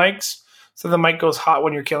mics. So the mic goes hot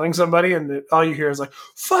when you're killing somebody, and all you hear is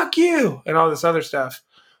 "fuck you" and all this other stuff.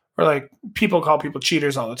 Or people call people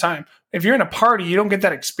cheaters all the time. If you're in a party, you don't get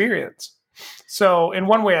that experience. So in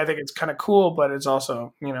one way, I think it's kind of cool, but it's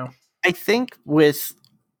also, I think with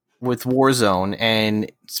Warzone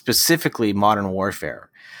and specifically Modern Warfare,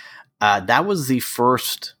 that was the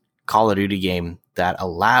first Call of Duty game that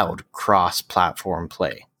allowed cross-platform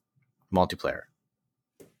play, multiplayer.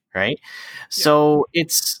 Right? Yeah. So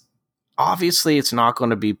obviously it's not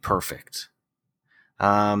going to be perfect.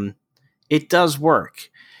 It does work.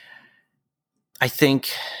 I think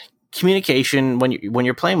communication when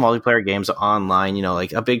you're playing multiplayer games online,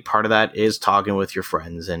 a big part of that is talking with your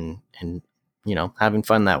friends and having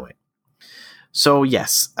fun that way. So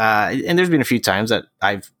yes, and there's been a few times that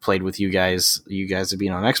I've played with you guys. You guys have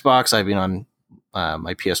been on Xbox. I've been on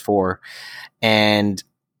my PS4, and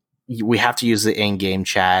we have to use the in-game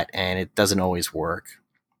chat, and it doesn't always work.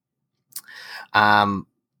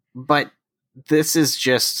 But this is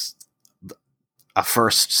just a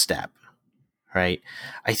first step, right?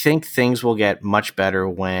 I think things will get much better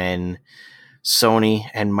when Sony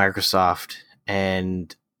and Microsoft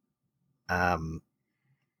and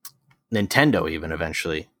Nintendo even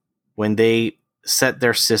eventually, when they set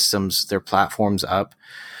their systems, their platforms up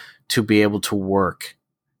to be able to work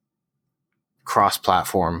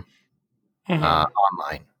cross-platform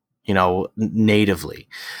online, natively.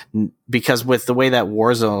 Because with the way that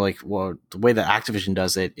Warzone, the way that Activision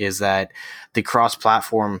does it is that the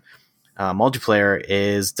cross-platform multiplayer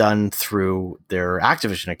is done through their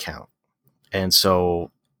Activision account. And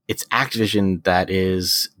so it's Activision that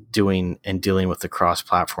is doing and dealing with the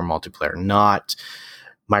cross-platform multiplayer, not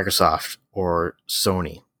Microsoft or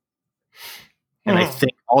Sony. And I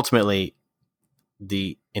think ultimately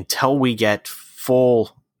until we get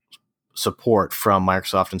full support from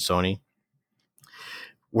Microsoft and Sony,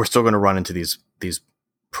 we're still going to run into these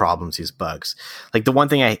problems, these bugs. The one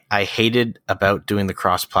thing I hated about doing the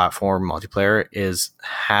cross-platform multiplayer is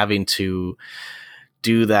having to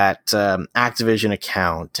do that Activision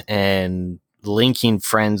account and linking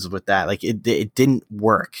friends with that. It didn't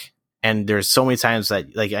work. And there's so many times that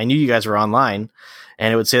I knew you guys were online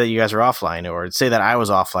and it would say that you guys were offline, or it'd say that I was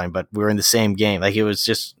offline, but we were in the same game. It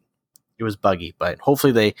was buggy, but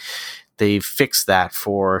hopefully they fix that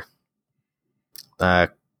for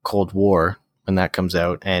Cold War when that comes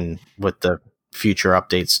out, and with the future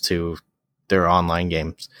updates to their online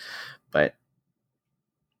games. But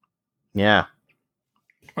yeah.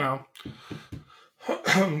 Well,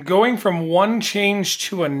 going from one change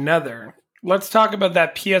to another, let's talk about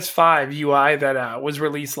that PS5 UI that was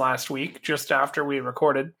released last week, just after we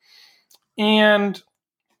recorded, and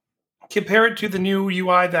compare it to the new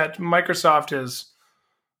UI that Microsoft has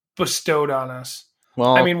bestowed on us.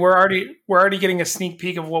 Well, I mean, we're already getting a sneak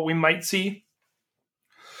peek of what we might see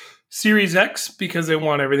Series X because they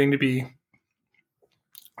want everything to be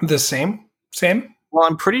the same. Well,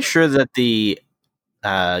 I'm pretty sure that the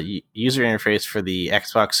user interface for the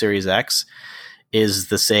Xbox Series X is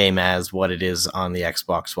the same as what it is on the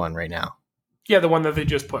Xbox One right now. Yeah, the one that they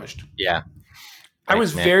just pushed. Yeah. I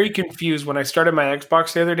was very confused when I started my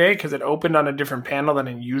Xbox the other day because it opened on a different panel than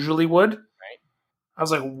it usually would. Right. I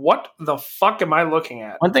was like, what the fuck am I looking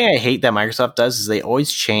at? One thing I hate that Microsoft does is they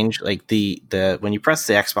always change, like, the when you press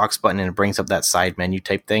the Xbox button and it brings up that side menu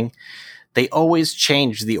type thing, they always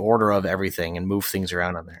change the order of everything and move things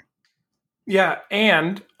around on there. Yeah,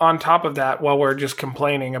 and on top of that, while we're just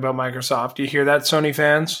complaining about Microsoft, you hear that, Sony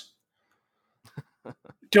fans?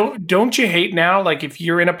 Don't you hate now? Like, if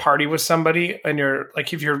you're in a party with somebody and you're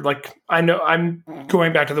like, if you're like, I know I'm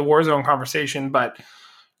going back to the Warzone conversation, but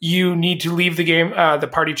you need to leave the game, the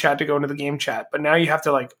party chat to go into the game chat. But now you have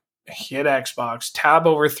to like hit Xbox, tab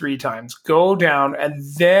over 3 times, go down, and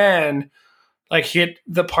then like hit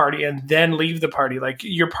the party and then leave the party. Like,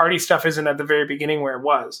 your party stuff isn't at the very beginning where it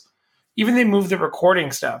was. Even they moved the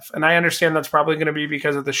recording stuff. And I understand that's probably going to be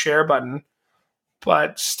because of the share button,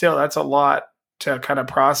 but still, that's a lot to kind of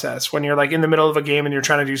process when you're like in the middle of a game and you're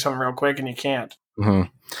trying to do something real quick and you can't. Mm-hmm.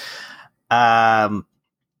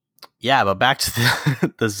 Yeah, but back to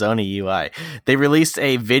the Sony UI. They released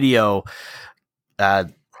a video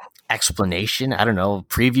explanation, I don't know,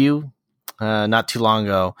 preview not too long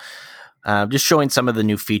ago, just showing some of the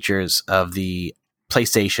new features of the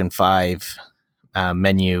PlayStation 5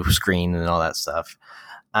 menu screen and all that stuff.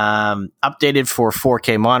 Updated for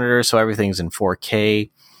 4K monitors, so everything's in 4K.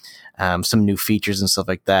 Some new features and stuff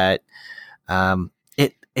like that.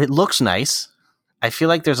 It looks nice. I feel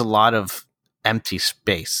like there's a lot of empty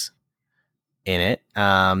space in it.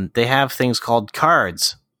 They have things called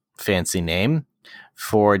cards, fancy name,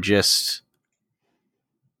 for just,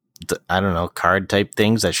 I don't know, card type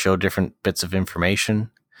things that show different bits of information.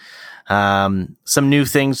 Some new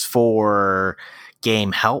things for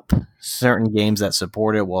game help. Certain games that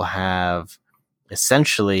support it will have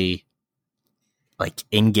essentially like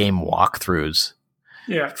in-game walkthroughs,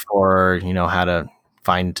 for, you know, how to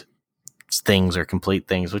find things or complete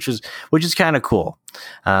things, which is kind of cool.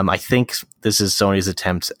 I think this is Sony's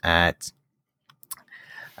attempt at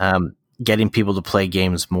getting people to play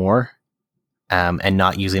games more, and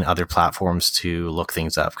not using other platforms to look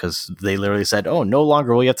things up, because they literally said, oh, no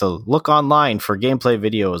longer will you have to look online for gameplay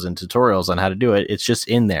videos and tutorials on how to do it. It's just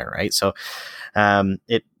in there, right? So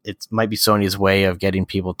it might be Sony's way of getting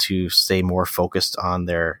people to stay more focused on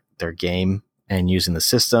their game and using the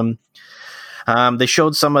system. They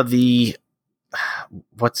showed some of the,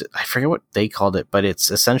 I forget what they called it, but it's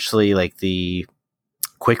essentially like the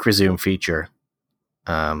quick resume feature,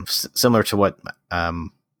 similar to what the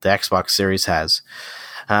Xbox Series has.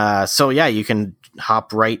 So yeah, you can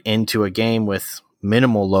hop right into a game with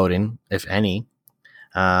minimal loading, if any,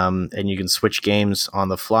 and you can switch games on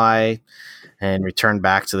the fly and return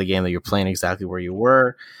back to the game that you're playing exactly where you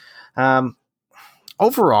were.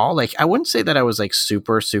 Overall, like, I wouldn't say that I was like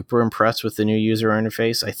super, super impressed with the new user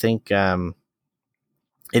interface. I think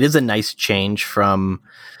it is a nice change from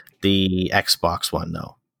the Xbox One,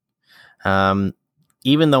 though.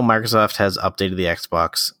 Even though Microsoft has updated the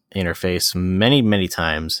Xbox interface many, many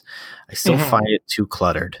times, I still find it too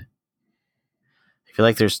cluttered. I feel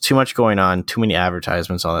like there's too much going on, too many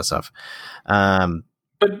advertisements, all that stuff.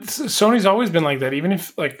 But Sony's always been like that. Even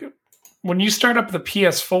if, like, when you start up the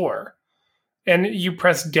PS4 and you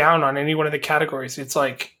press down on any one of the categories, it's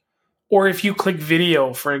like, or if you click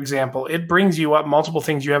video, for example, it brings you up multiple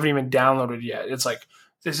things you haven't even downloaded yet. It's like,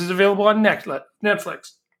 this is available on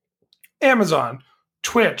Netflix, Amazon,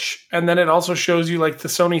 Twitch, and then it also shows you like the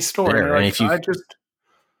Sony store. There, and like,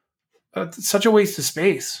 it's such a waste of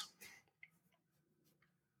space.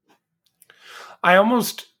 I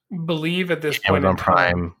almost believe at this point Amazon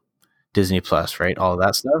Prime, Disney Plus, right? All of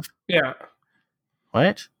that stuff. Yeah.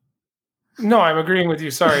 What? No, I'm agreeing with you.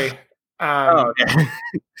 Sorry. Okay.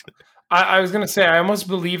 I was going to say, I almost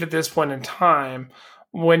believe at this point in time,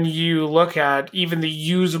 when you look at even the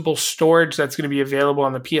usable storage that's going to be available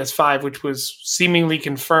on the PS5, which was seemingly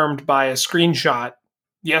confirmed by a screenshot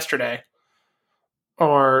yesterday,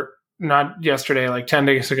 or not yesterday, like 10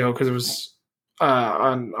 days ago, because it was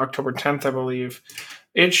on October 10th, I believe.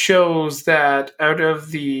 It shows that out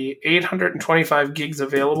of the 825 gigs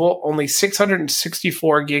available, only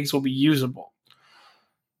 664 gigs will be usable.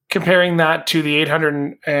 Comparing that to the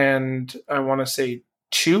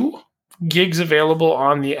 2 gigs available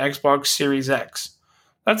on the Xbox Series X.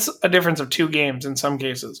 That's a difference of 2 games in some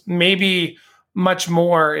cases. Maybe much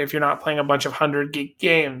more if you're not playing a bunch of 100 gig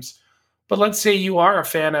games. But let's say you are a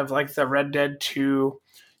fan of like the Red Dead 2,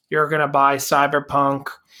 you're going to buy Cyberpunk.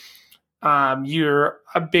 You're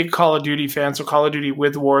a big Call of Duty fan, so Call of Duty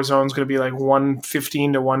with Warzone is going to be like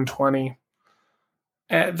 115 to 120.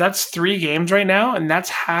 That's 3 games right now, and that's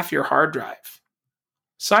half your hard drive.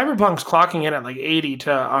 Cyberpunk's clocking in at like 80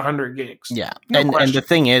 to 100 gigs. Yeah, and the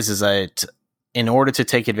thing is that in order to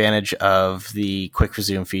take advantage of the quick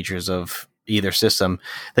resume features of either system,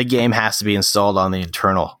 the game has to be installed on the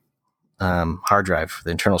internal hard drive,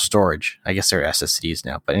 the internal storage. I guess they're SSDs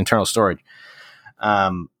now, but internal storage.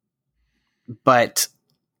 But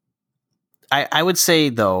I would say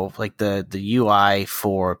though, like the UI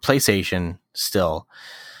for PlayStation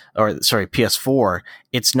PS4,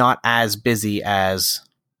 it's not as busy as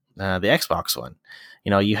the Xbox one.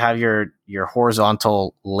 You know, you have your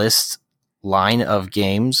horizontal list line of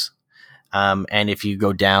games, and if you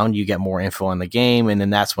go down, you get more info on the game, and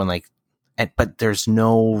then that's when but there's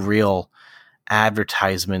no real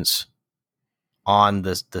advertisements on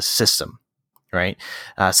the system, right?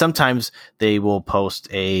 Sometimes they will post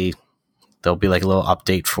there'll be like a little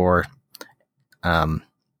update for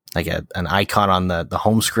like an icon on the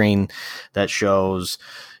home screen that shows,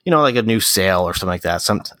 you know, like a new sale or something like that.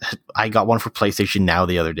 I got one for PlayStation Now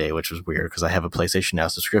the other day, which was weird because I have a PlayStation Now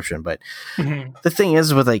subscription. But the thing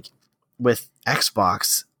is with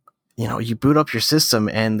Xbox, you know, you boot up your system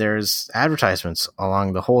and there's advertisements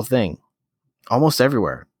along the whole thing, almost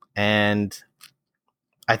everywhere. And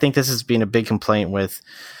I think this has been a big complaint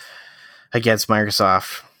against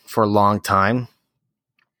Microsoft for a long time,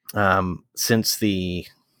 since the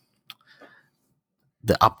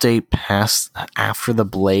update passed after the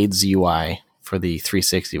Blades UI for the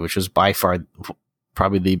 360, which was by far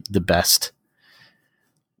probably the best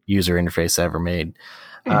user interface ever made.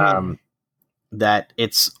 That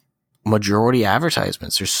it's majority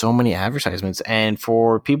advertisements. There's so many advertisements, and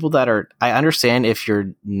for people that I understand if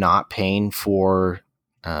you're not paying for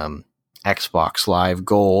Xbox Live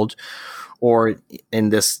Gold, or in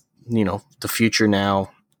this, you know, the future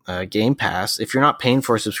now Game Pass, if you're not paying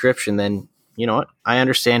for a subscription, then you know what? I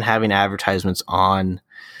understand having advertisements on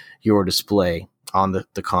your display on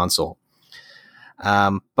the console.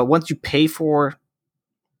 But once you pay for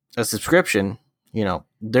a subscription, you know,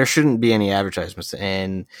 there shouldn't be any advertisements.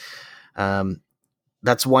 And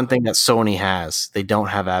that's one thing that Sony has. They don't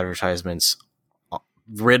have advertisements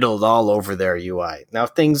riddled all over their UI. Now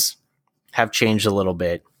things have changed a little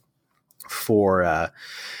bit for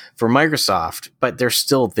Microsoft, but they're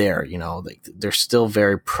still there, you know, they're still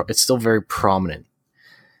it's still very prominent.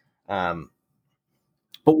 But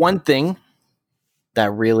one thing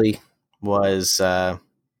that really was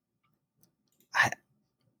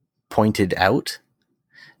pointed out,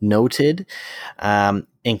 noted,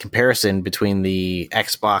 in comparison between the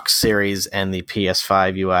Xbox Series and the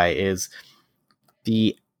PS5 UI is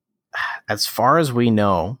as far as we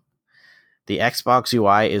know, the Xbox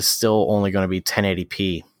UI is still only going to be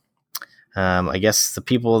 1080p. I guess the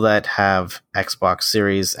people that have Xbox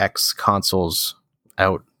Series X consoles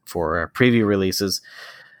out for preview releases,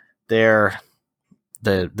 the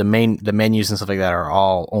menus and stuff like that are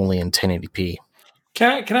all only in 1080p.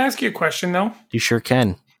 Can I ask you a question though? You sure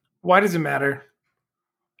can. Why does it matter?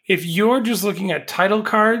 If you're just looking at title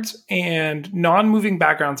cards and non-moving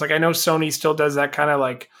backgrounds, like I know Sony still does that kind of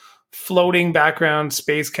like floating background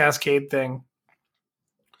space cascade thing.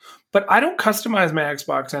 But I don't customize my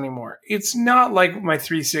Xbox anymore. It's not like my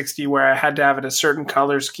 360 where I had to have it a certain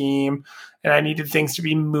color scheme and I needed things to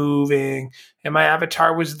be moving and my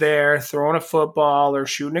avatar was there throwing a football or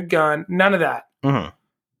shooting a gun. None of that. Mm-hmm.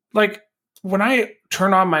 Like when I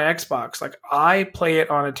turn on my Xbox, like I play it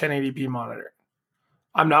on a 1080p monitor.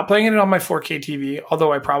 I'm not playing it on my 4K TV,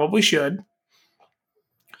 although I probably should.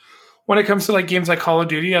 When it comes to like games like Call of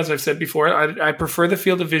Duty, as I've said before, I prefer the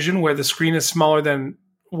field of vision where the screen is smaller than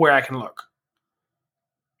where I can look.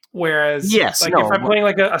 Whereas, if I'm playing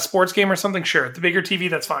like a sports game or something, sure, the bigger TV,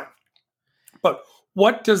 that's fine. But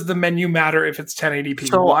what does the menu matter if it's 1080p?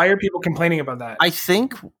 So why are people complaining about that? I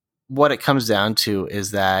think what it comes down to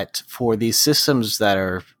is that for these systems that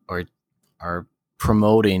are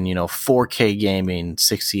promoting, you know, 4K gaming,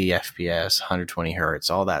 60 FPS, 120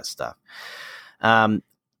 hertz, all that stuff,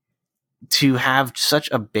 to have such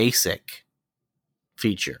a basic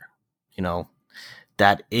feature, you know,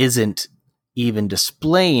 that isn't even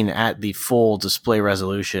displaying at the full display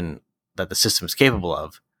resolution that the system is capable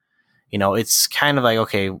of, you know, it's kind of like,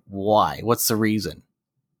 okay, why? What's the reason?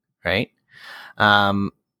 Right?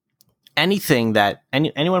 Anything that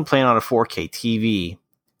anyone playing on a 4K TV,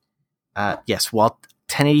 yes, while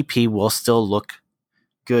 1080p will still look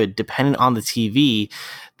good, depending on the TV,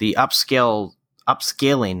 the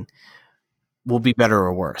upscaling will be better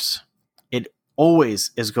or worse. It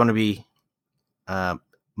always is going to be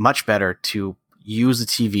much better to use the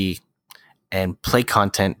TV and play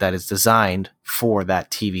content that is designed for that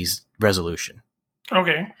TV's resolution.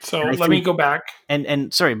 Okay, so let me go back.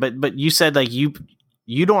 And sorry, but you said like you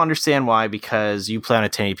don't understand why, because you play on a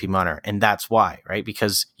 1080p monitor, and that's why, right?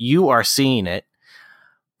 Because you are seeing it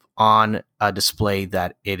on a display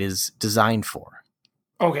that it is designed for.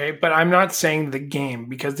 Okay, but I'm not saying the game,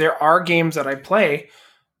 because there are games that I play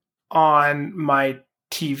on my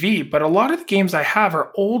TV, but a lot of the games I have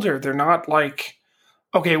are older. They're not like,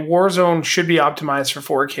 okay, Warzone should be optimized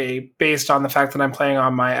for 4K based on the fact that I'm playing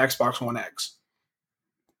on my Xbox One X.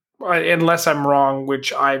 Unless I'm wrong,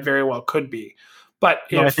 which I very well could be. But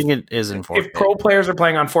I think it is in 4K. If pro players are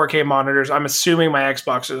playing on 4K monitors, I'm assuming my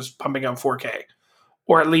Xbox is pumping out 4K.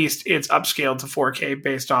 Or at least it's upscaled to 4K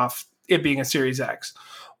based off it being a Series X.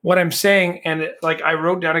 What I'm saying, and I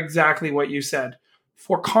wrote down exactly what you said.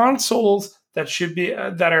 For consoles that should be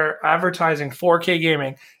that are advertising 4K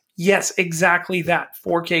gaming, yes, exactly that,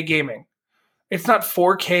 4K gaming. It's not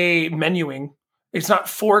 4K menuing. It's not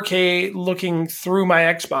 4K looking through my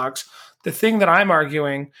Xbox. The thing that I'm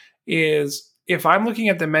arguing is if I'm looking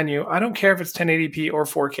at the menu, I don't care if it's 1080p or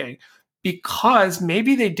 4K, because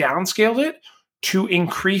maybe they downscaled it to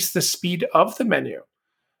increase the speed of the menu.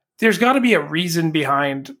 There's got to be a reason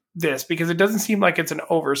behind this, because it doesn't seem like it's an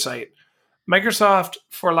oversight. Microsoft,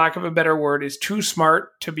 for lack of a better word, is too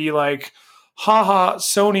smart to be like, haha,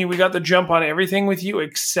 Sony, we got the jump on everything with you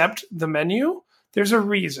except the menu. There's a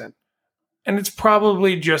reason. And it's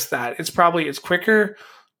probably just that. It's quicker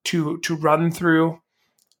to run through.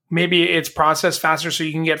 Maybe it's processed faster so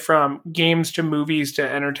you can get from games to movies to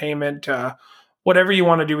entertainment to whatever you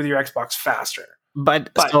want to do with your Xbox faster. But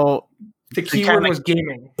so the keyword was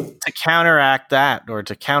gaming. To counteract that, or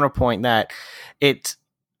to counterpoint that, it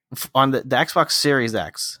on the Xbox Series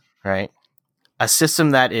X, right? A system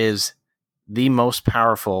that is the most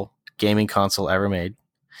powerful gaming console ever made,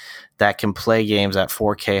 that can play games at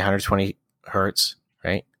 4K 120 hertz,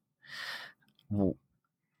 right?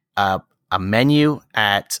 A menu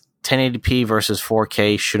at 1080p versus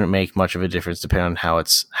 4K shouldn't make much of a difference depending on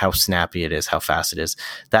how snappy it is, how fast it is.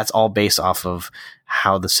 That's all based off of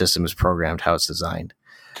how the system is programmed, how it's designed.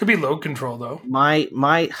 Could be load control though.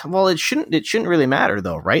 Well, it shouldn't really matter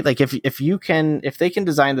though, right? Like if they can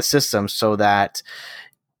design the system so that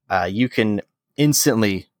you can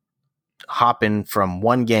instantly hop in from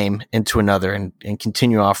one game into another and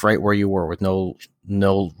continue off right where you were with no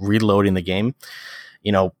reloading the game,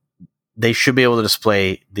 they should be able to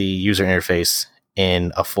display the user interface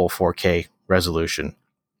in a full 4K resolution.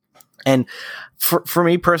 And for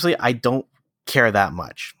me personally, I don't care that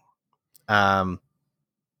much. I'm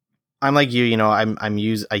like you, I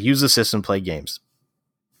use the system to play games.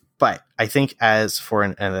 But I think as for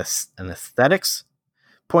an aesthetics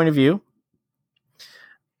point of view,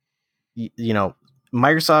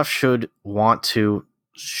 Microsoft should want to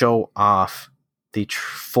show off the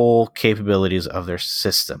full capabilities of their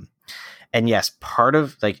system. And yes, part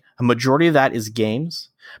of a majority of that is games,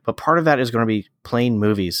 but part of that is going to be playing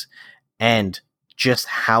movies and just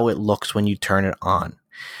how it looks when you turn it on.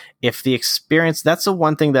 If the experience, that's the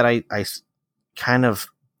one thing that I kind of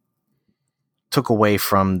took away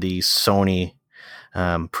from the Sony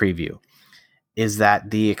preview, is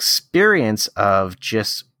that the experience of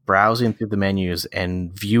just browsing through the menus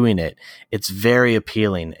and viewing it's very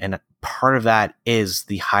appealing. And part of that is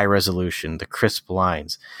the high resolution, the crisp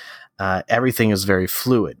lines. Everything is very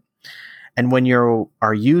fluid. And when you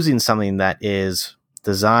are using something that is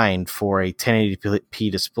designed for a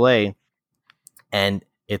 1080p display and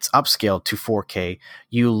it's upscaled to 4K,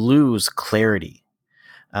 you lose clarity.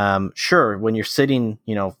 Sure, when you're sitting,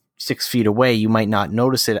 6 feet away, you might not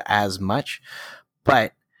notice it as much,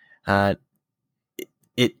 but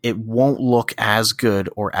it won't look as good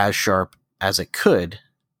or as sharp as it could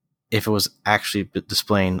if it was actually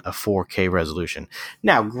displaying a 4K resolution.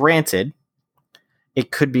 Now, granted,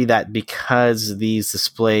 it could be that because these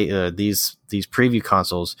these preview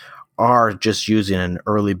consoles are just using an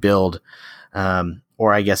early build,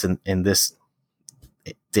 or I guess in this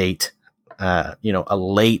date, a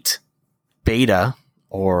late beta,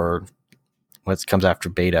 or what comes after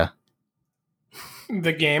beta?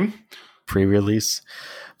 The game pre-release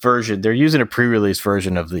version. They're using a pre-release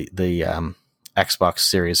version of the Xbox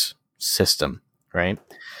Series system, right?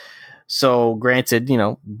 So granted,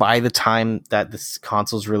 by the time that this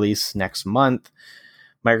console's release next month,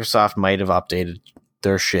 Microsoft might have updated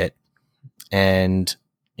their shit, and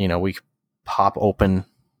we pop open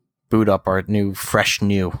boot up our new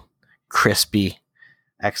crispy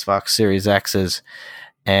Xbox Series X's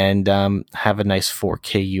and have a nice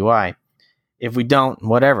 4K UI. If we don't,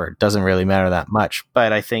 whatever, it doesn't really matter that much.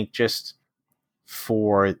 But I think just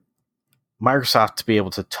for Microsoft to be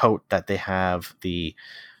able to tote that they have the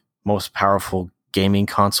most powerful gaming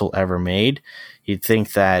console ever made, you'd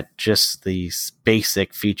think that just the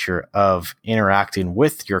basic feature of interacting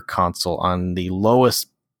with your console on the lowest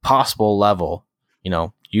possible level,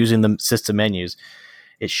 using the system menus,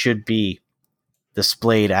 it should be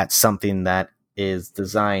displayed at something that is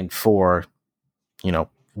designed for,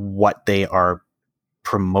 what they are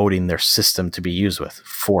promoting their system to be used with,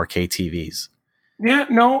 4K TVs. Yeah,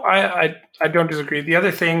 no, I don't disagree. The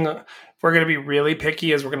other thing, if we're going to be really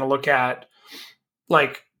picky, is we're going to look at,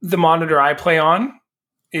 like, the monitor I play on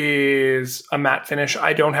is a matte finish.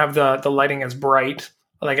 I don't have the lighting as bright.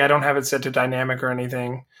 Like, I don't have it set to dynamic or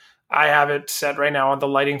anything. I have it set right now on the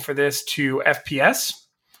lighting for this to FPS.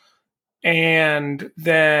 And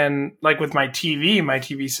then, like, with my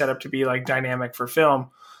TV set up to be, like, dynamic for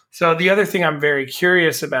film. So the other thing I'm very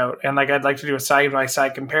curious about, and, like, I'd like to do a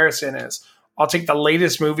side-by-side comparison, is I'll take the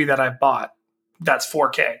latest movie that I've bought that's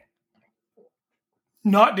 4K.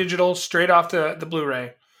 Not digital, straight off the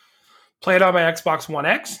Blu-ray. Play it on my Xbox One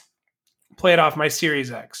X. Play it off my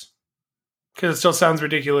Series X. Because it still sounds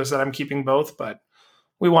ridiculous that I'm keeping both, but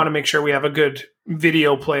we want to make sure we have a good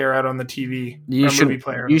video player out on the TV. There shouldn't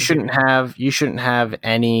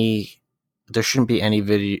be any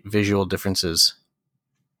visual differences.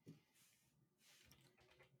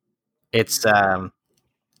 It's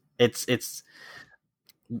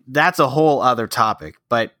that's a whole other topic,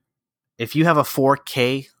 but if you have a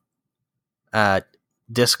 4K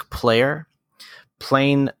disc player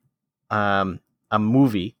playing a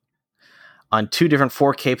movie on two different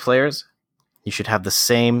 4K players, you should have the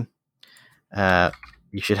same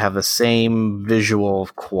visual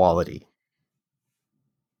quality.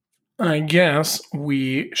 I guess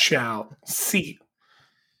we shall see.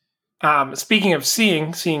 Speaking of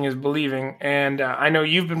seeing is believing, and I know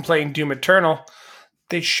you've been playing Doom Eternal.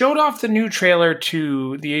 They showed off the new trailer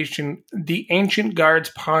to the Ancient Gods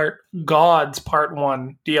Part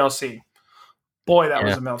 1 DLC. Boy, that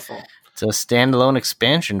was a mouthful. It's a standalone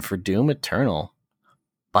expansion for Doom Eternal.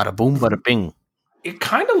 Bada boom, bada bing. It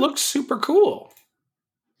kind of looks super cool.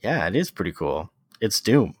 Yeah, it is pretty cool. It's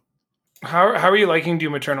Doom. How are you liking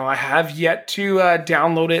Doom Eternal? I have yet to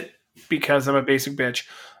download it because I'm a basic bitch.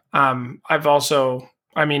 Now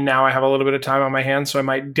I have a little bit of time on my hands, so I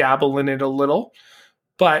might dabble in it a little.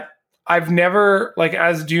 But I've never, like,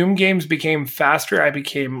 as Doom games became faster, I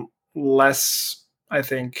became less, I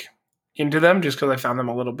think, into them just because I found them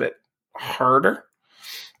a little bit harder.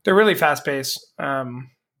 They're really fast-paced. And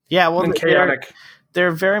chaotic.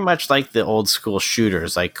 They're very much like the old school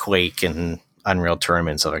shooters, like Quake and Unreal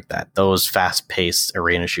Tournament and stuff like that. Those fast-paced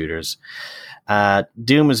arena shooters.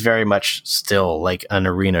 Doom is very much still like an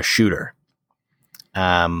arena shooter,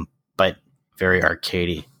 but very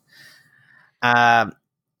arcadey.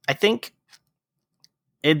 I think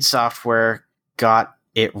id Software got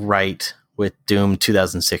it right with Doom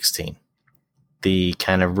 2016, the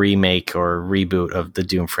kind of remake or reboot of the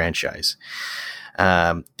Doom franchise.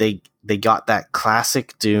 They got that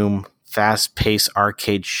classic Doom fast-paced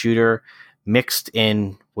arcade shooter mixed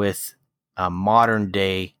in with a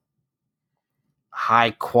modern-day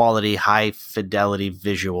high-quality, high-fidelity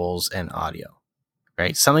visuals and audio,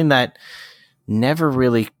 right? Something that never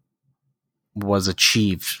really was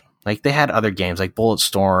achieved. Like, they had other games like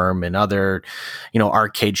Bulletstorm and other,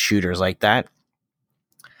 arcade shooters like that.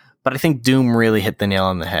 But I think Doom really hit the nail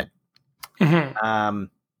on the head. Mm-hmm.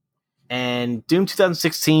 And Doom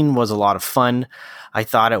 2016 was a lot of fun. I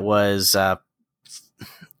thought it was,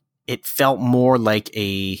 it felt more like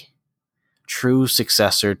a true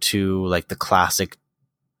successor to, like, the classic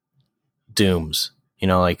Dooms,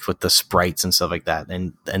 like with the sprites and stuff like that,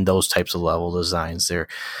 and those types of level designs there.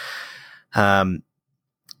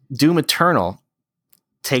 Doom Eternal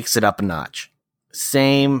takes it up a notch.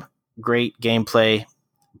 Same great gameplay,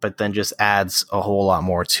 but then just adds a whole lot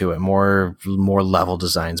more to it. More level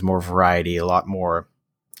designs, more variety, a lot more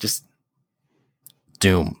just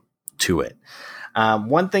Doom to it.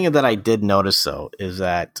 One thing that I did notice, though, is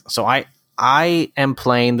that I am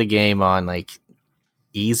playing the game on, like,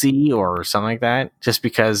 easy or something like that, just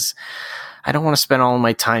because I don't want to spend all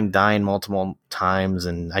my time dying multiple times,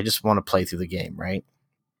 and I just want to play through the game, right?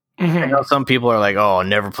 Mm-hmm. I know some people are like, "Oh,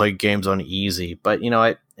 never play games on easy," but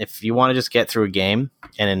if you want to just get through a game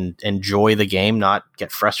and enjoy the game, not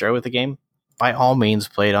get frustrated with the game, by all means,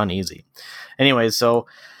 play it on easy. Anyway, so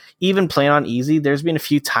even playing on easy, there's been a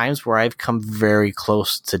few times where I've come very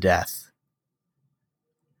close to death.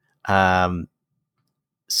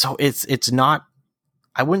 So it's not,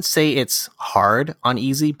 I wouldn't say it's hard on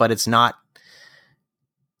easy, but it's not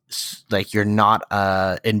like you're not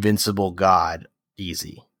a invincible god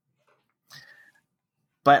easy.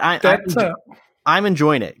 But I'm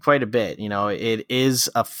enjoying it quite a bit. You know, it is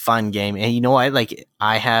a fun game. And you know,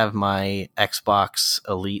 I have my Xbox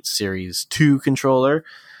Elite Series 2 controller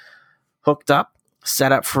hooked up,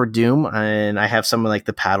 set up for Doom, and I have some of like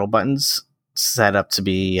the paddle buttons set up to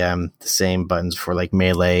be the same buttons for like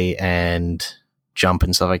melee and jump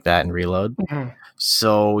and stuff like that and reload. Mm-hmm.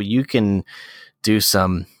 So you can do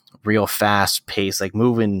some real fast pace, like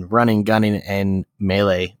moving, running, gunning, and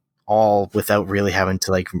melee, all without really having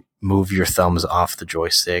to like move your thumbs off the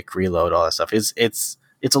joystick, reload, all that stuff. It's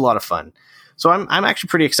a lot of fun. So I'm actually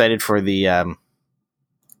pretty excited for the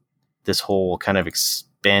this whole kind of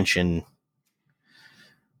expansion,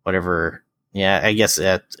 whatever. Yeah, I guess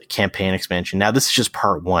campaign expansion. Now this is just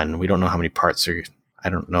part 1. We don't know how many parts I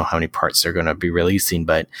don't know how many parts they're going to be releasing,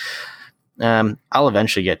 but I'll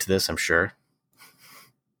eventually get to this, I'm sure.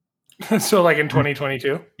 So like in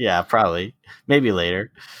 2022? Yeah, probably. Maybe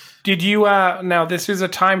later. Did you, now this is a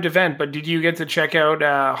timed event, but did you get to check out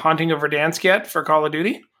Haunting of Verdansk yet for Call of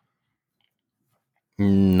Duty?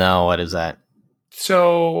 No, what is that?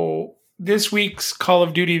 So this week's Call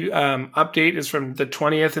of Duty update is from the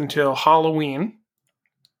 20th until Halloween.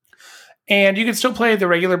 And you can still play the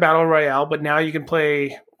regular Battle Royale, but now you can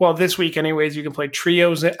play, well, this week anyways, you can play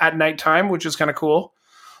trios at nighttime, which is kind of cool.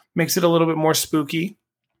 Makes it a little bit more spooky.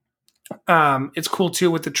 It's cool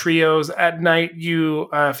too with the trios at night. You,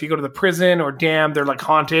 if you go to the prison or dam, they're like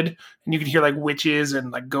haunted, and you can hear like witches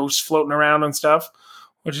and like ghosts floating around and stuff,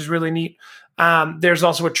 which is really neat. There's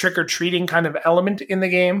also a trick or treating kind of element in the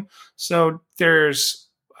game. So there's,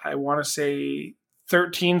 I want to say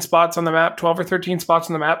 13 spots on the map, 12 or 13 spots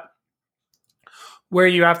on the map where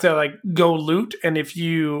you have to like go loot. And if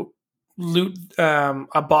you loot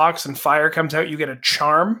a box and fire comes out, you get a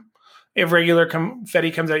charm. If regular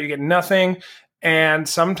confetti comes out, you get nothing. And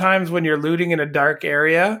sometimes when you're looting in a dark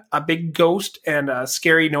area, a big ghost and a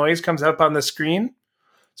scary noise comes up on the screen.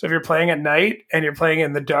 So if you're playing at night and you're playing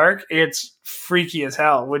in the dark, it's freaky as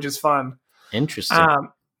hell, which is fun. Interesting.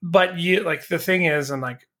 But you like the thing is, and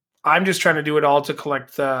like I'm just trying to do it all to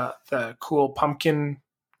collect the cool pumpkin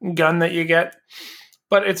gun that you get.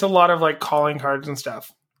 But it's a lot of like calling cards and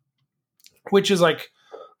stuff, which is like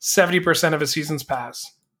 70% of a season's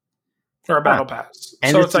pass. Or a battle pass.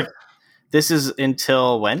 And so it's like... This is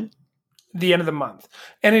until when? The end of the month.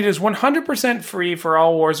 And it is 100% free for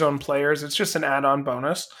all Warzone players. It's just an add-on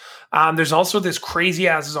bonus. There's also this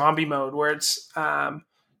crazy-ass zombie mode where it's...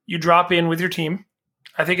 you drop in with your team.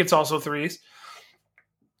 I think it's also 3s.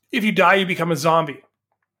 If you die, you become a zombie.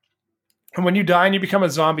 And when you die and you become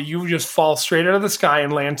a zombie, you just fall straight out of the sky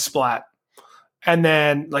and land splat. And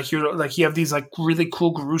then you have these like really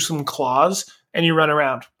cool, gruesome claws, and you run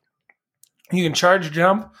around. You can charge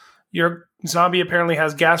jump. Your zombie apparently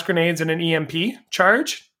has gas grenades and an EMP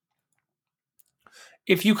charge.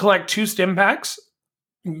 If you collect 2 stim packs,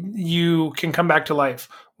 you can come back to life.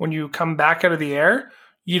 When you come back out of the air,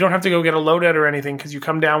 you don't have to go get a loadout or anything because you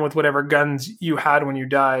come down with whatever guns you had when you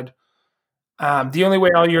died. The only way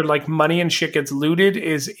all your like money and shit gets looted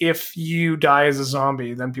is if you die as a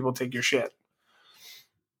zombie. Then people take your shit.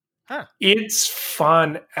 Huh. It's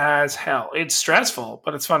fun as hell. It's stressful,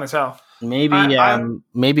 but it's fun as hell.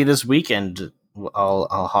 Maybe this weekend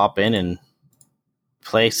I'll hop in and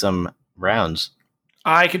play some rounds.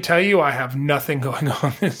 I can tell you I have nothing going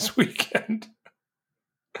on this weekend.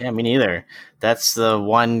 Yeah, me neither. That's the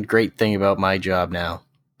one great thing about my job now.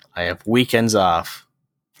 I have weekends off.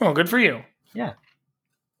 Oh, good for you. Yeah.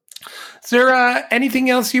 Is there anything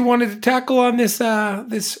else you wanted to tackle on this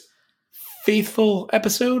this faithful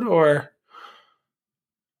episode, or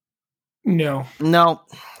no? No,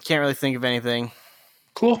 can't really think of anything.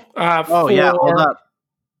 Cool. Yeah,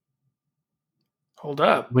 hold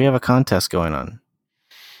up. We have a contest going on.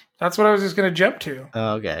 That's what I was just going to jump to.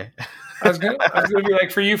 Oh, okay. I was going to be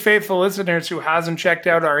like, for you faithful listeners who hasn't checked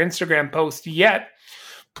out our Instagram post yet,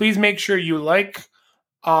 please make sure you like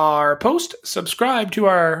our post, subscribe to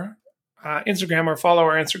our Instagram or follow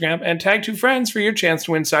our Instagram, and tag 2 friends for your chance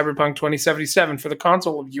to win Cyberpunk 2077 for the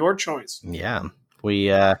console of your choice. Yeah.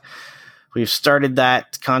 We've started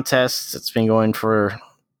that contest. It's been going for,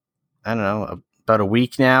 I don't know, about a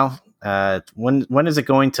week now. When is it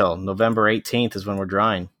going till? November 18th is when we're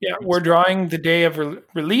drawing. Yeah, we're drawing the day of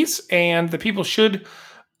release, and the people should,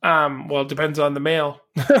 it depends on the mail.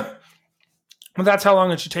 Well, that's how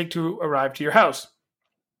long it should take to arrive to your house.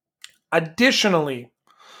 Additionally,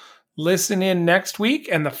 listen in next week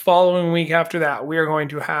and the following week after that. We are going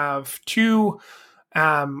to have 2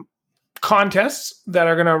 contests that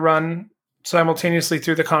are going to run simultaneously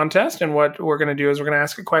through the contest. And what we're going to do is we're going to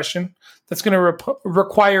ask a question that's going to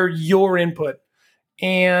require your input.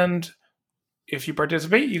 And if you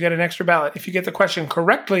participate, you get an extra ballot. If you get the question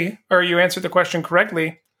correctly, or you answer the question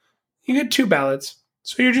correctly, you get 2 ballots.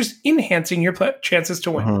 So you're just enhancing your chances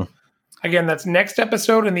to win. Mm-hmm. Again, that's next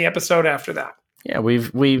episode and the episode after that. Yeah,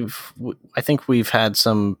 I think we've had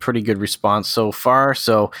some pretty good response so far.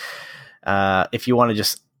 So if you want to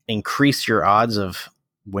just increase your odds of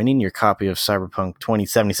winning your copy of Cyberpunk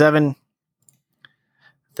 2077,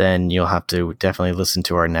 then you'll have to definitely listen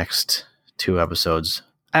to our next 2 episodes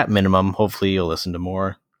at minimum. Hopefully you'll listen to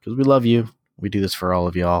more because we love you. We do this for all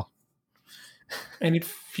of y'all. And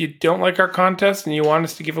if you don't like our contest and you want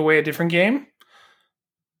us to give away a different game,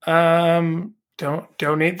 don't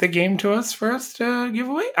donate the game to us for us to give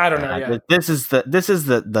away. I don't know yet. This is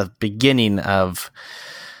the beginning of,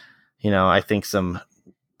 I think some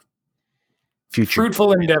future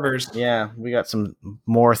fruitful endeavors. Yeah, we got some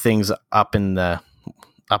more things up in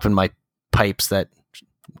my pipes that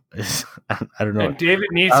I don't know. And David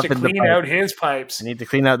needs to clean out his pipes. I need to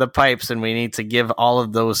clean out the pipes, and we need to give all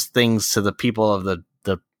of those things to the people of the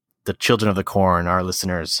children of the corn, our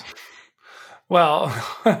listeners. Well,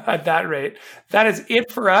 at that rate, that is it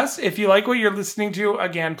for us. If you like what you're listening to,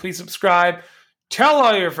 again, please subscribe. Tell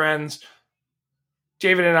all your friends.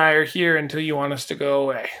 David and I are here until you want us to go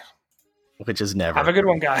away. Which is never. Have a good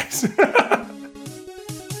one, guys.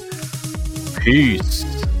 Peace.